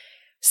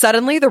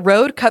 Suddenly, the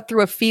road cut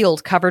through a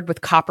field covered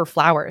with copper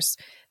flowers.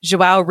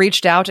 Joao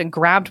reached out and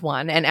grabbed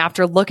one, and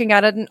after looking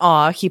at it in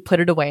awe, he put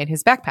it away in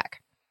his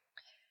backpack.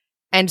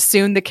 And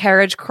soon the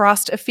carriage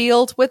crossed a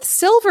field with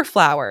silver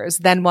flowers,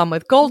 then one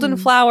with golden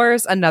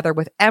flowers, another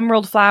with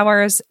emerald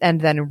flowers,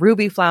 and then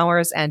ruby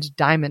flowers and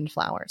diamond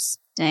flowers.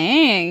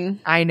 Dang.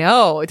 I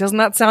know. Doesn't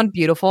that sound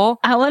beautiful?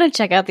 I want to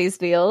check out these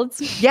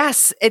fields.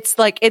 Yes. It's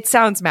like, it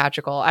sounds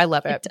magical. I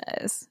love it. It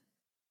does.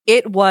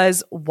 It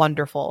was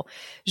wonderful.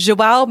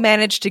 Joao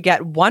managed to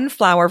get 1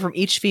 flower from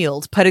each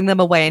field, putting them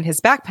away in his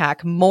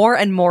backpack, more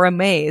and more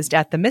amazed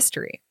at the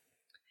mystery.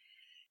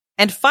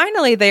 And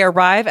finally, they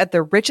arrive at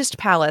the richest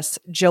palace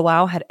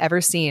Joao had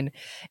ever seen.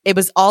 It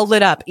was all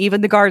lit up,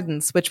 even the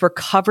gardens, which were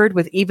covered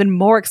with even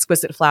more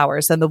exquisite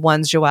flowers than the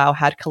ones Joao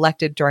had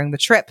collected during the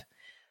trip.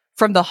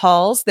 From the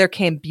halls, there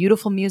came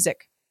beautiful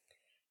music.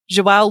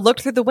 Joao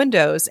looked through the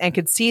windows and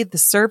could see the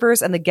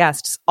servers and the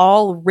guests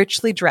all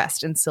richly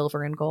dressed in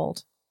silver and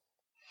gold.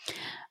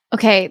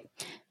 Okay.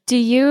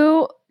 Did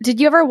you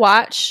ever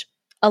watch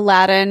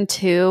Aladdin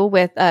 2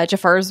 with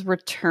Jafar's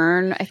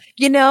Return?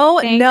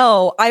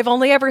 No. I've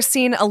only ever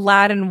seen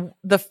Aladdin,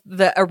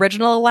 the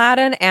original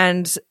Aladdin,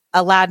 and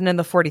Aladdin and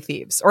the 40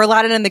 Thieves, or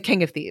Aladdin and the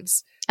King of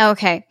Thieves.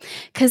 Okay.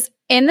 Because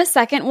in the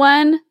second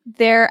one,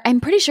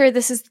 I'm pretty sure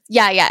this is,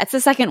 it's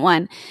the second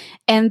one.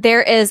 And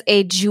there is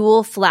a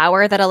jewel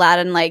flower that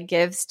Aladdin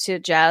gives to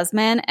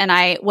Jasmine. And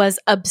I was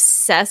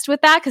obsessed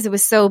with that because it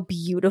was so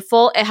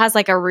beautiful. It has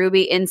a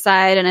ruby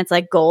inside and it's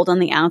gold on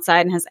the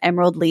outside and has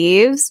emerald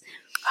leaves.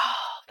 Oh,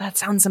 that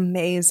sounds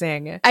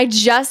amazing. I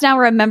just now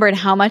remembered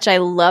how much I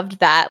loved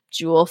that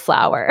jewel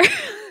flower.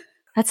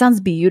 That sounds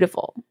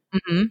beautiful.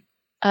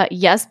 Mm-hmm.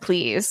 Yes,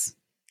 please.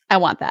 I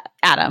want that.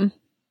 Adam,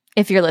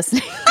 if you're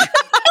listening.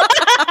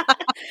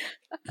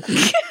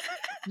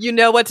 You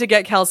know what to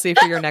get Kelsey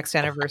for your next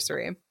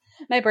anniversary.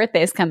 My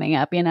birthday's coming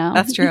up,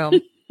 That's true.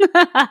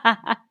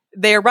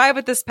 They arrive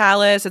at this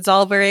palace. It's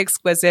all very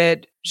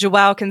exquisite.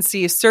 Joao can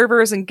see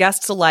servers and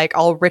guests alike,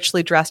 all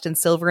richly dressed in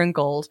silver and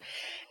gold.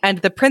 And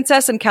the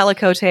princess and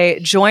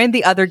Calicote join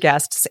the other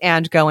guests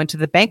and go into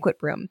the banquet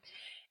room.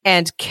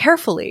 And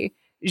carefully,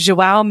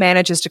 Joao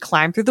manages to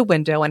climb through the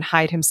window and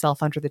hide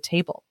himself under the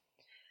table.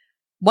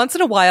 Once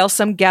in a while,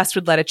 some guest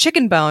would let a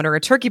chicken bone or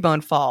a turkey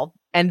bone fall,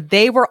 and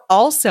they were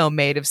also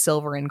made of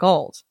silver and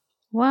gold.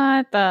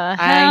 What the hell?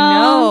 I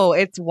know.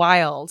 It's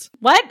wild.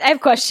 What? I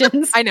have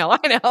questions. I know.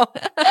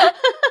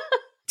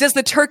 Does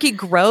the turkey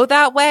grow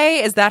that way?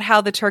 Is that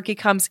how the turkey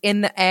comes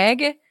in the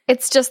egg?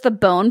 It's just the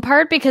bone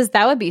part, because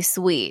that would be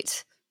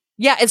sweet.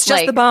 Yeah, it's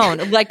just the bone.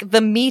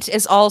 The meat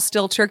is all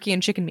still turkey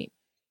and chicken meat.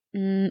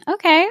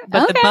 Okay.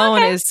 But the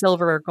bone is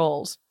silver or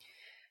gold.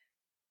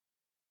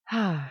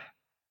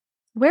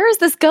 Where is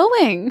this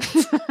going?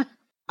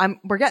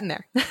 We're getting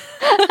there.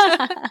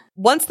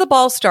 Once the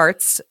ball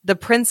starts, the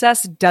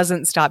princess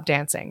doesn't stop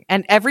dancing.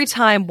 And every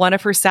time one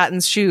of her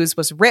satin shoes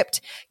was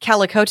ripped,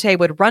 Calicote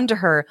would run to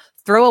her,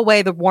 throw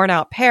away the worn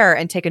out pair,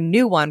 and take a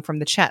new one from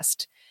the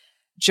chest.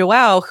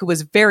 Joao, who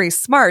was very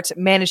smart,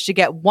 managed to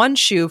get 1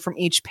 shoe from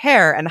each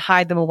pair and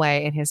hide them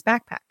away in his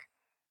backpack.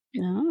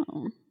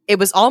 Oh. It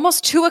was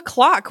almost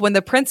 2:00 when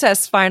the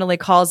princess finally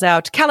calls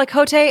out,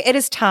 "Calicote, it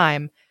is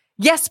time."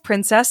 "Yes,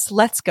 princess,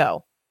 let's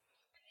go."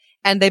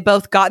 And they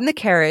both got in the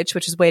carriage,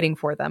 which was waiting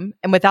for them.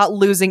 And without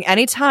losing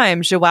any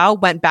time, Joao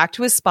went back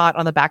to his spot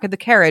on the back of the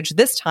carriage,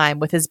 this time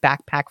with his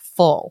backpack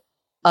full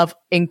of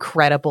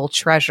incredible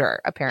treasure,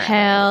 apparently.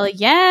 Hell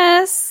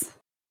yes.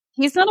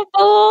 He's not a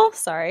fool.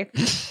 Sorry.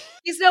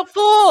 He's no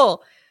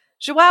fool.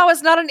 Joao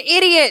is not an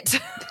idiot.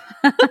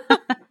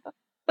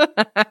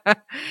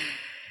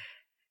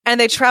 And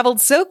they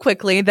traveled so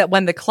quickly that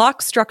when the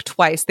clock struck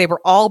twice, they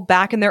were all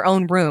back in their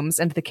own rooms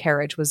and the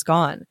carriage was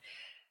gone.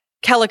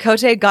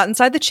 Calicote got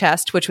inside the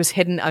chest, which was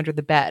hidden under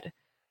the bed.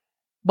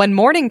 When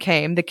morning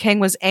came, the king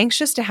was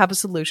anxious to have a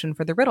solution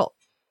for the riddle.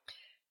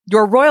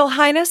 "Your Royal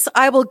Highness,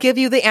 I will give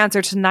you the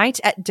answer tonight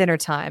at dinner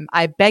time.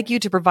 I beg you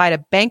to provide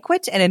a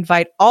banquet and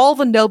invite all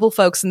the noble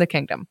folks in the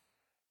kingdom."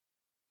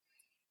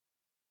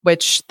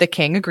 Which the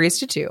king agrees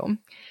to do.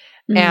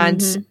 Mm-hmm.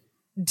 And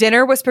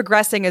dinner was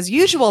progressing as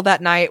usual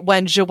that night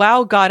when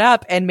Joao got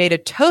up and made a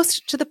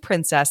toast to the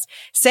princess,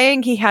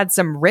 saying he had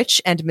some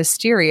rich and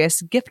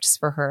mysterious gifts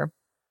for her.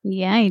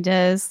 Yeah, he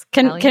does.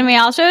 Can we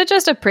also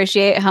just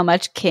appreciate how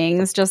much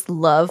kings just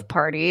love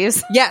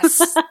parties?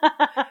 Yes.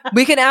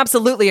 We can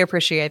absolutely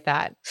appreciate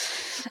that.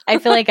 I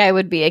feel like I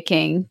would be a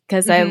king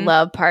because I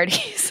love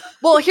parties.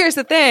 Well, here's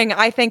the thing.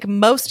 I think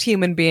most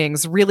human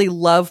beings really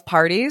love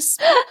parties.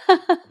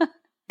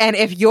 And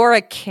if you're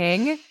a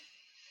king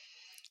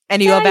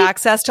and you have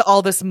access to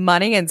all this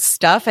money and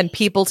stuff and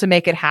people to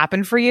make it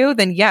happen for you,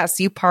 then yes,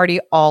 you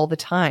party all the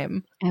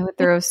time. I would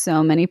throw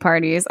so many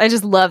parties. I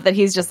just love that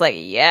he's just like,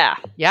 yeah.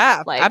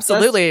 Yeah,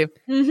 absolutely.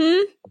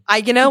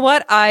 You know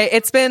what?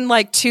 It's been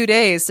like 2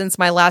 days since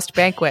my last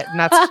banquet, and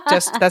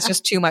that's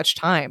just too much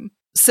time.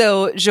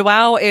 So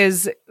Joao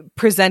is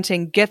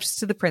presenting gifts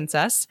to the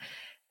princess.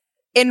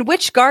 In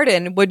which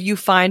garden would you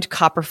find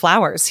copper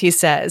flowers? He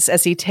says,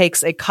 as he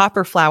takes a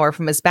copper flower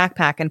from his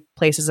backpack and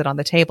places it on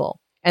the table.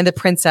 And the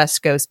princess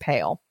goes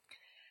pale.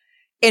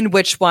 In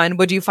which one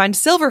would you find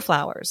silver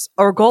flowers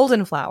or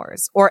golden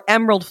flowers or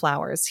emerald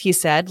flowers? He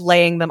said,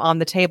 laying them on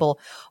the table.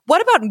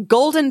 What about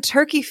golden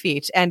turkey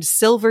feet and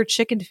silver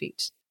chicken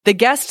feet? The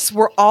guests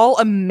were all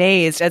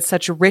amazed at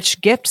such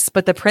rich gifts,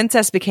 but the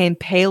princess became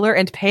paler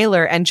and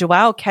paler, and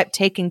Joao kept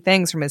taking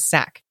things from his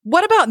sack.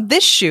 What about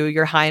this shoe,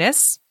 your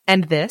highness?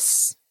 And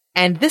this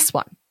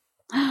one.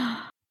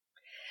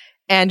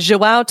 And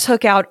Joao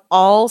took out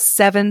all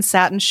 7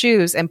 satin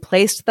shoes and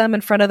placed them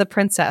in front of the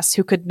princess,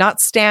 who could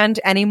not stand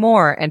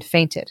anymore and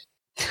fainted.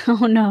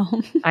 Oh,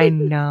 no. I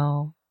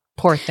know.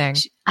 Poor thing.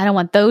 I don't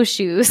want those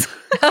shoes.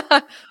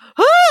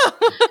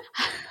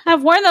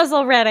 I've worn those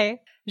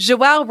already.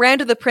 Joao ran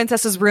to the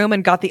princess's room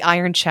and got the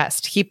iron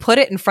chest. He put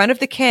it in front of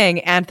the king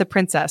and the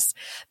princess.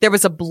 There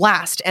was a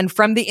blast, and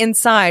from the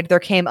inside there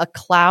came a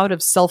cloud of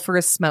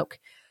sulfurous smoke.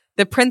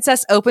 The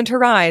princess opened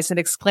her eyes and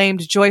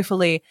exclaimed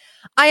joyfully,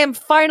 I am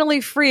finally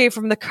free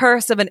from the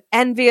curse of an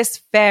envious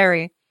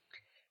fairy.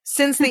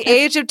 Since the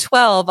age of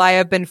 12, I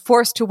have been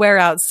forced to wear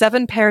out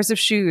 7 pairs of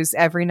shoes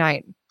every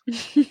night.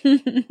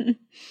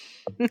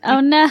 Oh,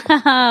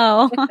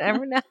 no.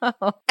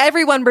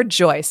 Everyone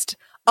rejoiced.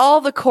 All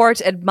the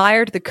court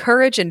admired the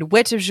courage and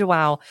wit of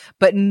Joao,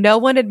 but no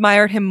one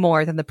admired him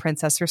more than the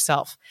princess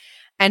herself.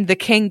 And the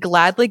king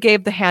gladly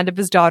gave the hand of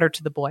his daughter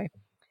to the boy.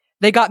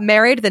 They got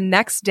married the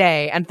next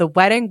day, and the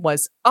wedding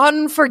was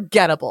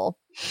unforgettable.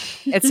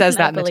 It says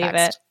that in the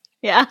text.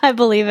 Yeah, I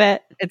believe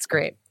it. It's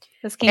great.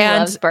 This king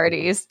loves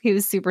parties. He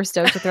was super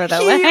stoked to throw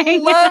that wedding. He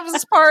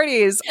loves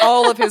parties.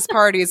 All of his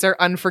parties are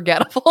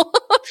unforgettable.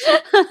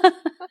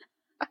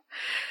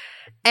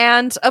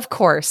 And, of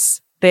course,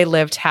 they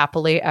lived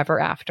happily ever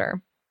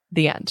after.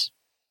 The end.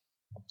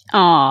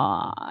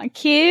 Aw,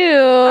 cute.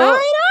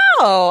 I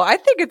know. I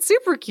think it's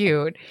super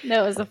cute.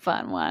 That was a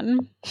fun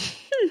one.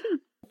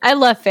 I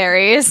love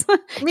fairies.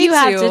 Me too.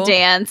 Have to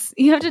dance.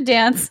 You have to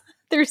dance.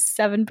 There's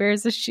 7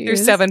 pairs of shoes.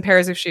 There's 7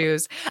 pairs of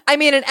shoes. I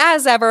mean, and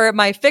as ever,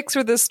 my fix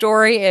for this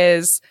story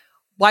is,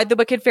 why'd the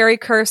wicked fairy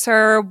curse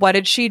her? What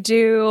did she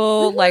do?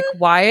 Mm-hmm. Like,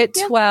 why at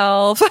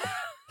 12?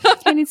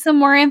 I need some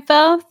more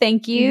info.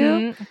 Thank you.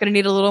 Mm-hmm. I'm going to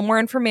need a little more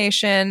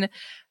information.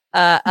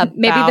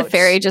 Maybe the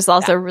fairy just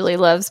also really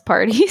loves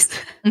parties.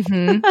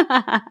 Mm-hmm.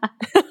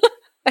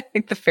 I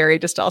think the fairy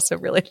just also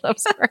really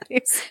loves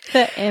parties.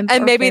 And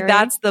maybe fairy.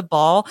 That's the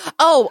ball.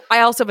 Oh, I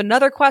also have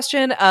another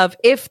question of,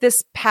 if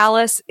this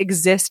palace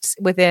exists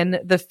within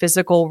the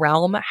physical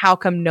realm, how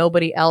come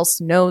nobody else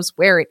knows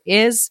where it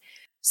is?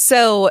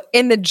 So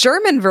in the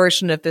German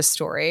version of this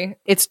story,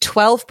 it's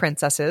 12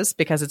 princesses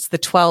because it's the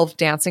 12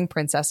 dancing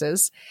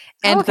princesses.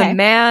 And the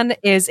man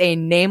is a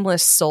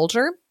nameless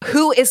soldier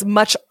who is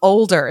much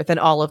older than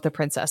all of the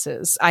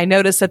princesses. I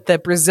noticed that the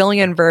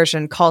Brazilian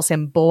version calls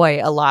him boy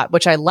a lot,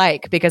 which I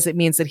like because it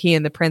means that he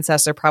and the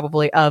princess are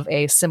probably of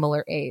a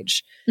similar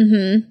age.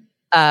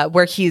 Mm-hmm.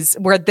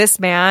 Where this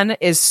man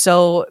is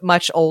so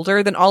much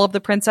older than all of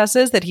the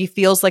princesses that he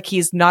feels like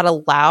he's not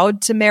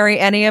allowed to marry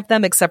any of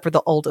them except for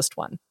the oldest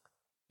one.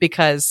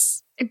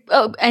 Because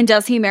and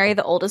does he marry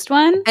the oldest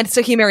one? And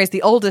so he marries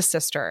the oldest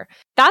sister.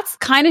 That's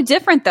kind of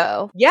different,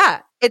 though.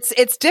 Yeah,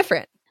 it's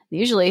different.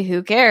 Usually,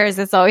 who cares?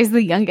 It's always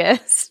the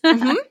youngest.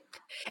 Mm-hmm.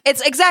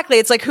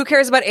 It's like, who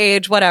cares about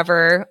age?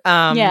 Whatever.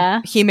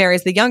 Yeah, he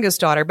marries the youngest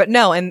daughter, but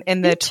no.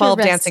 In the 12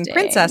 dancing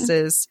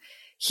princesses,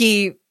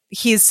 he's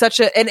such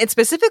a, and it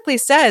specifically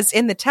says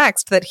in the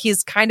text that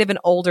he's kind of an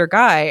older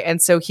guy, and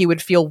so he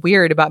would feel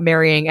weird about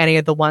marrying any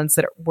of the ones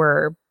that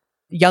were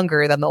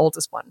younger than the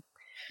oldest one.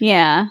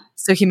 Yeah.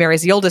 So he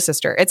marries the oldest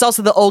sister. It's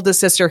also the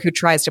oldest sister who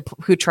tries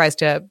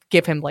to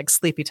give him like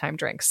sleepy time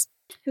drinks.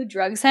 Who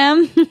drugs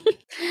him?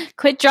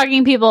 Quit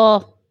drugging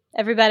people,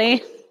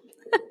 everybody.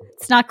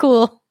 It's not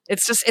cool.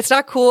 It's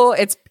not cool.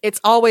 It's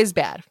always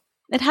bad.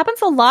 It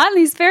happens a lot in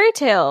these fairy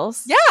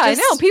tales. Yeah, I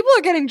know. People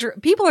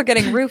are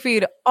getting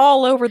roofied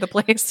all over the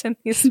place in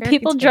these fairy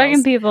people tales.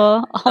 Drugging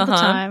people all the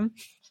time.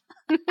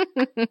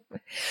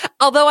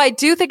 Although I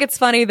do think it's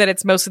funny that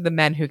it's mostly the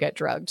men who get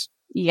drugged.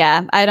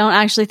 Yeah, I don't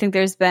actually think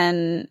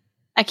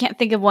I can't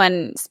think of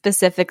one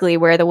specifically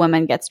where the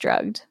woman gets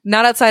drugged.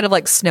 Not outside of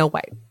like Snow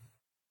White.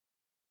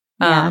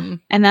 Yeah.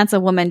 And that's a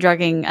woman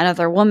drugging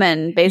another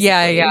woman,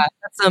 basically. Yeah.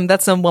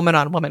 That's some woman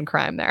on woman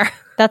crime there.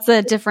 That's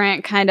a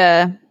different kind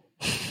of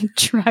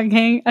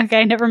drugging.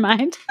 Okay, never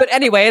mind. But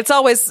anyway, it's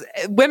always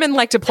women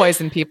like to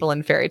poison people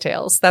in fairy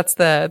tales. That's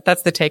the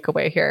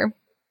takeaway here,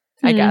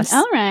 I guess.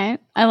 All right.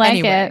 I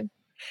like it.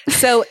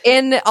 So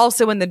in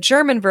the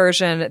German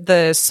version,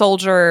 the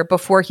soldier,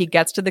 before he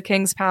gets to the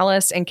king's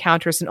palace,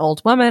 encounters an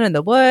old woman in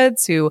the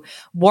woods who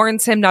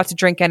warns him not to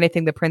drink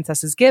anything the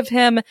princesses give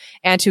him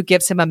and who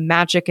gives him a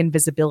magic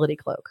invisibility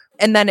cloak.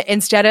 And then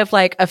instead of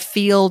like a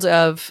field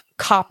of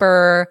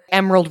copper,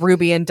 emerald,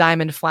 ruby, and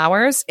diamond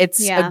flowers,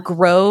 it's a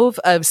grove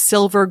of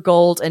silver,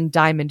 gold, and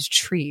diamond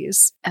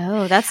trees.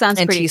 Oh, that sounds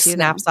and pretty he cute.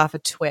 snaps off a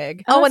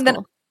twig. And then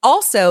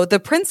also the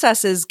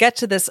princesses get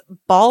to this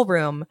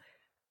ballroom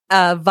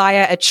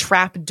via a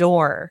trap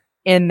door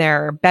in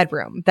their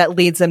bedroom that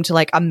leads them to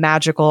like a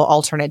magical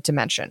alternate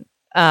dimension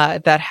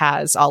that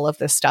has all of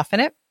this stuff in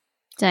it.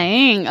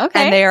 Dang,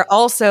 okay. And they are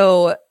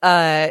also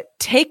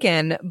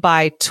taken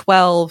by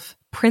 12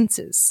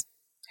 princes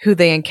who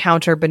they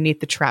encounter beneath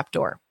the trap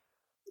door.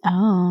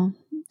 Oh,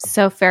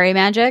 so fairy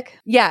magic?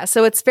 Yeah,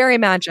 so it's fairy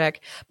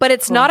magic, but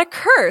it's not a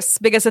curse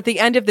because at the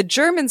end of the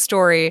German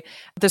story,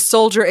 the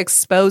soldier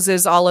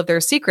exposes all of their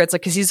secrets,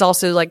 like because he's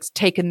also like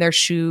taken their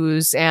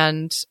shoes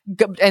and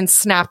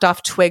snapped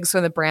off twigs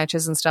from the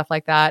branches and stuff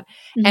like that,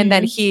 and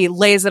then he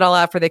lays it all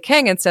out for the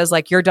king and says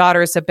like, "Your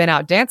daughters have been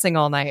out dancing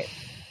all night."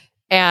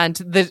 And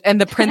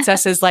the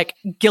princesses like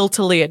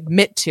guiltily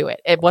admit to it.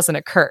 It wasn't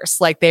a curse;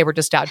 like they were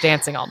just out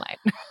dancing all night.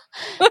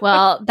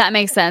 Well, that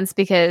makes sense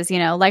because,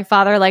 like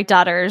father, like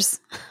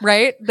daughters.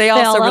 Right? They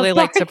also really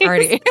like to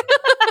party.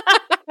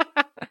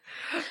 I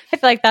feel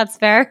like that's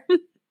fair.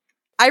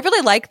 I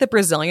really like the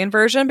Brazilian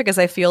version because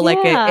I feel like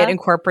it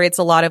incorporates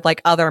a lot of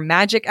like other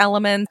magic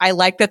elements. I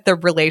like that the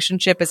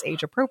relationship is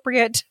age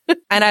appropriate.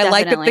 And I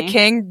like that the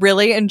king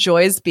really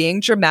enjoys being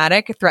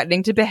dramatic,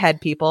 threatening to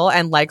behead people,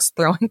 and likes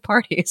throwing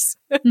parties.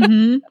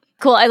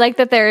 Cool. I like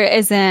that there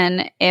is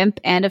an imp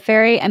and a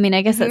fairy. I mean,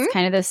 I guess that's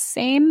kind of the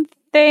same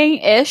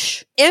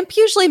thing-ish. Imp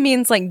usually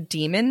means like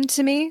demon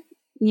to me.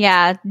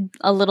 Yeah,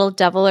 a little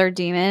devil or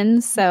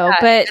demon. So,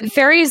 but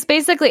fairies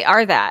basically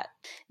are that.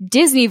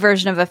 Disney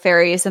version of a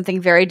fairy is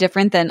something very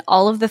different than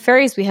all of the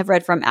fairies we have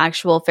read from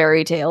actual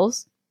fairy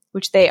tales,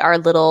 which they are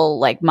little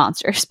like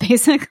monsters,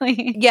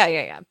 basically.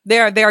 Yeah. They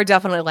are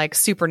definitely like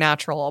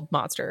supernatural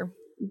monster.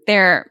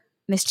 They're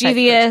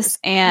mischievous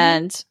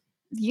and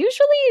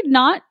usually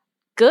not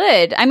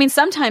good. I mean,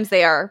 sometimes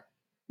they are.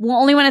 Well,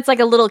 only when it's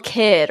like a little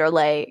kid or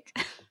like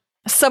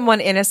someone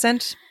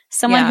innocent.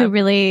 Someone who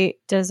really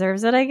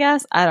deserves it, I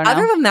guess. I don't know.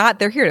 Other than that,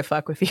 they're here to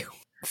fuck with you.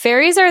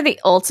 Fairies are the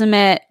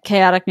ultimate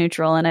chaotic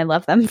neutral, and I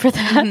love them for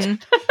that.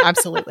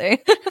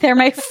 Absolutely. They're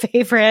my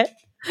favorite.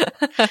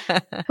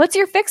 What's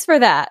your fix for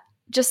that?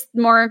 Just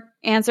more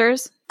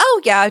answers?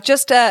 Oh, yeah.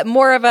 Just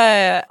more of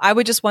I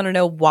would just want to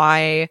know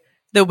why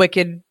the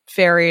wicked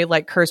fairy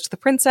like cursed the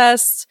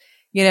princess.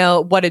 You know,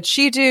 what did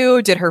she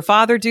do? Did her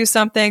father do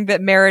something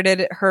that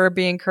merited her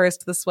being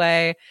cursed this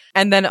way?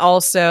 And then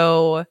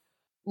also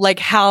like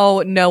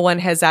how no one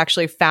has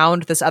actually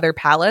found this other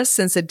palace,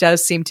 since it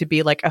does seem to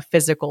be like a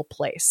physical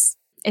place.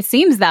 It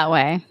seems that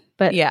way,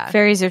 but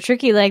fairies are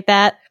tricky like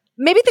that.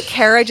 Maybe the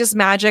carriage is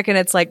magic and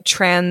it's like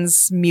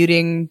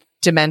transmuting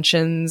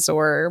dimensions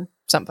or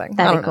something.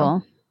 That'd be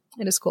cool.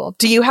 It is cool.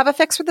 Do you have a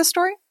fix for this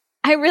story?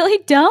 I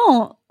really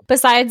don't.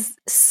 Besides,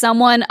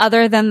 someone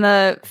other than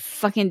the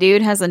fucking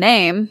dude has a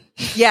name.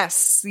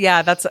 Yes.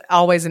 Yeah, that's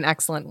always an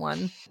excellent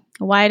one.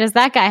 Why does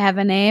that guy have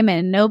a name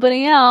and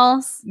nobody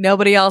else?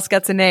 Nobody else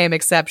gets a name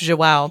except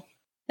Joao.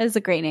 That is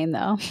a great name,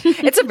 though.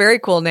 It's a very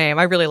cool name.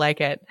 I really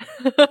like it.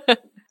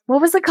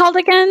 What was it called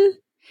again?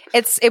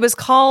 It was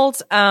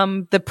called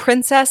The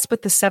Princess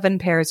with the 7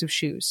 Pairs of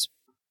Shoes.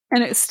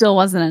 And it still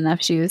wasn't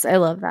enough shoes. I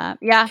love that.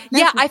 Yeah.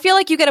 Yeah, I feel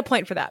like you get a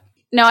point for that.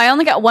 No, I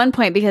only got 1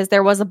 point because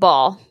there was a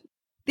ball.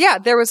 Yeah,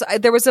 there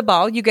was a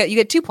ball. You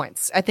get 2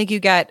 points. I think you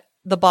get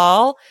the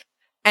ball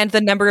and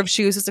the number of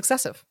shoes is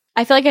excessive.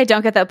 I feel like I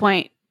don't get that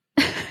point.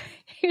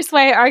 Here's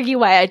why I argue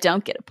why I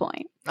don't get a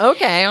point.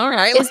 Okay, all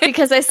right. It's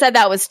because I said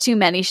that was too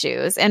many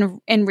shoes. And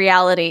in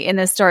reality, in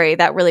this story,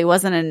 that really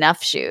wasn't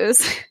enough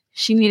shoes.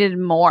 She needed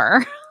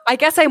more. I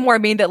guess I more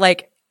mean that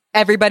like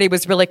everybody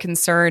was really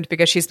concerned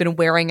because she's been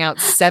wearing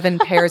out 7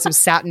 pairs of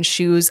satin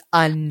shoes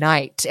a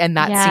night. And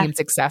that seems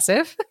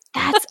excessive.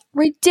 That's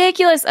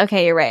ridiculous.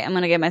 Okay, you're right. I'm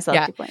going to give myself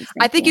 2 points.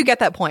 I think you get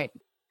that point.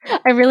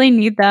 I really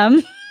need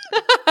them.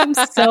 I'm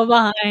so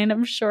behind.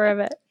 I'm sure of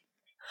it.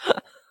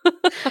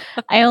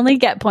 I only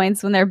get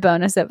points when they're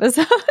bonus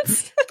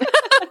episodes.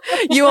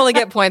 You only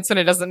get points when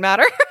it doesn't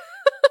matter.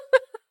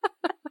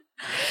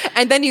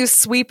 And then you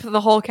sweep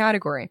the whole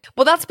category.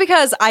 Well, that's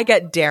because I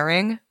get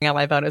daring on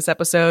my bonus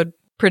episode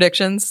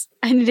predictions.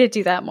 I need to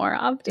do that more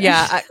often.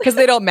 Yeah, because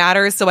they don't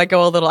matter, so I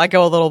go a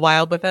little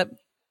wild with it.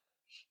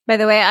 By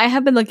the way, I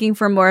have been looking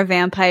for more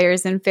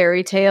vampires in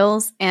fairy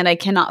tales, and I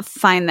cannot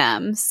find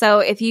them. So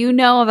if you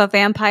know of a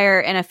vampire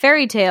in a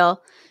fairy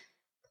tale,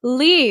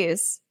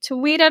 please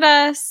tweet at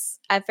us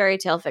at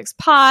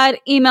fairytalefixpod,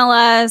 email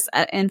us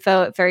at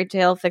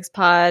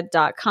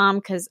info@fairytalefixpod.com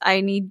because I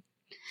need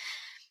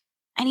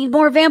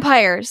more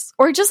vampires,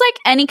 or just like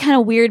any kind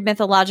of weird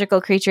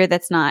mythological creature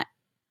that's not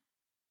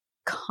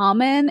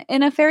common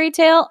in a fairy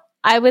tale.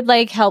 I would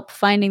like help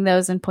finding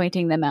those and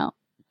pointing them out.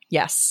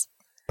 Yes.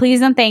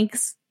 Please and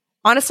thanks.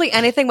 Honestly,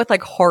 anything with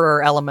like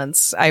horror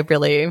elements, I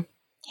really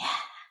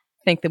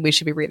think that we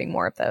should be reading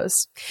more of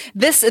those.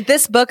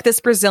 This book, this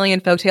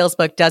Brazilian folktales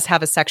book, does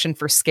have a section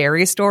for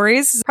scary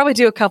stories. Probably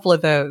do a couple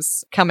of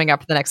those coming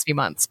up the next few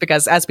months,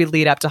 because as we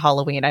lead up to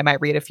Halloween, I might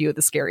read a few of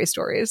the scary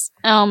stories.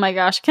 Oh my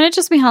gosh. Can it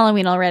just be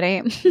Halloween already?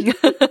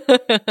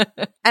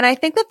 And I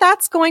think that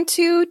that's going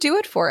to do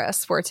it for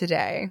us for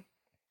today.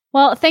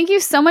 Well, thank you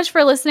so much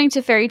for listening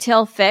to Fairy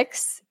Tale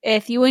Fix.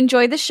 If you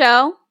enjoyed the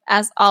show,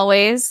 as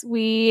always,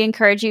 we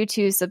encourage you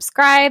to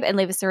subscribe and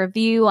leave us a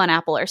review on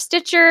Apple or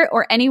Stitcher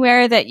or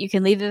anywhere that you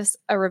can leave us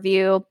a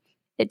review.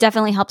 It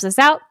definitely helps us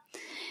out.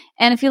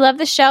 And if you love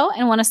the show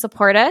and want to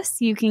support us,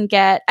 you can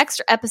get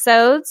extra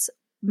episodes,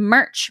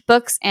 merch,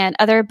 books, and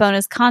other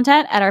bonus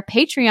content at our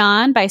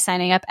Patreon by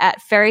signing up at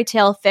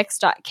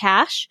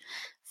fairytalefix.cash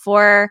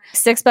for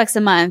 $6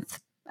 a month.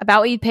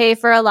 About what you'd pay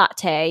for a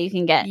latte. You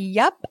can get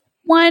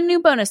one new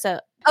bonus ode.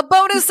 A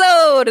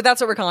bonus-ode! That's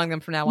what we're calling them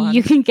from now on.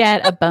 You can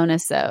get a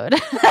bonus-ode.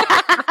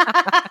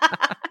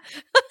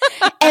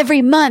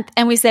 Every month.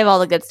 And we save all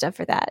the good stuff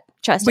for that.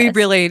 Trust us. We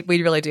really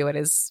do. It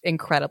is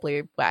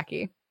incredibly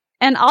wacky.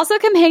 And also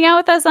come hang out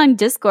with us on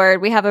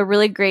Discord. We have a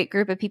really great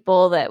group of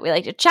people that we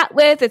like to chat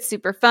with. It's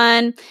super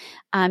fun.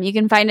 You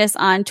can find us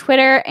on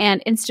Twitter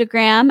and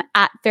Instagram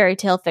at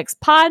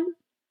FairyTaleFixPod.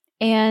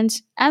 And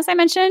as I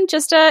mentioned,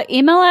 just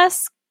email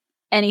us.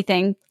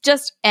 Anything.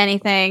 Just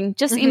anything.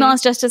 Just email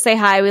us just to say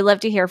hi. We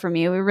love to hear from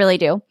you. We really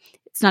do.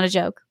 It's not a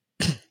joke.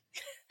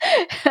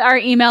 Our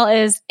email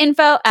is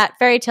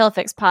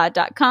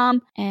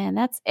info@fairytalefixpod.com. And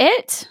that's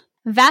it.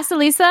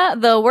 Vasilisa,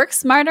 though work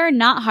smarter,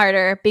 not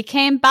harder,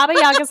 became Baba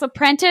Yaga's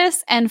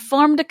apprentice and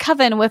formed a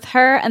coven with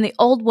her and the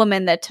old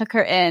woman that took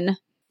her in.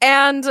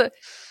 And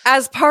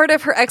as part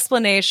of her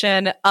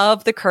explanation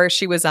of the curse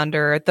she was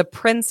under, the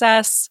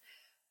princess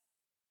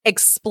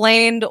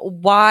explained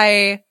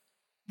why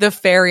the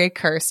fairy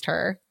cursed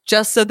her,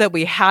 just so that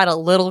we had a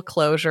little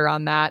closure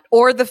on that.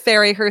 Or the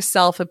fairy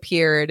herself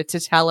appeared to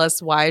tell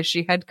us why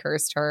she had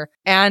cursed her.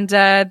 And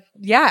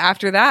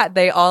after that,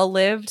 they all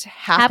lived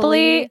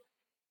happily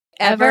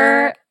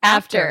ever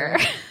after.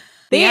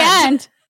 The end.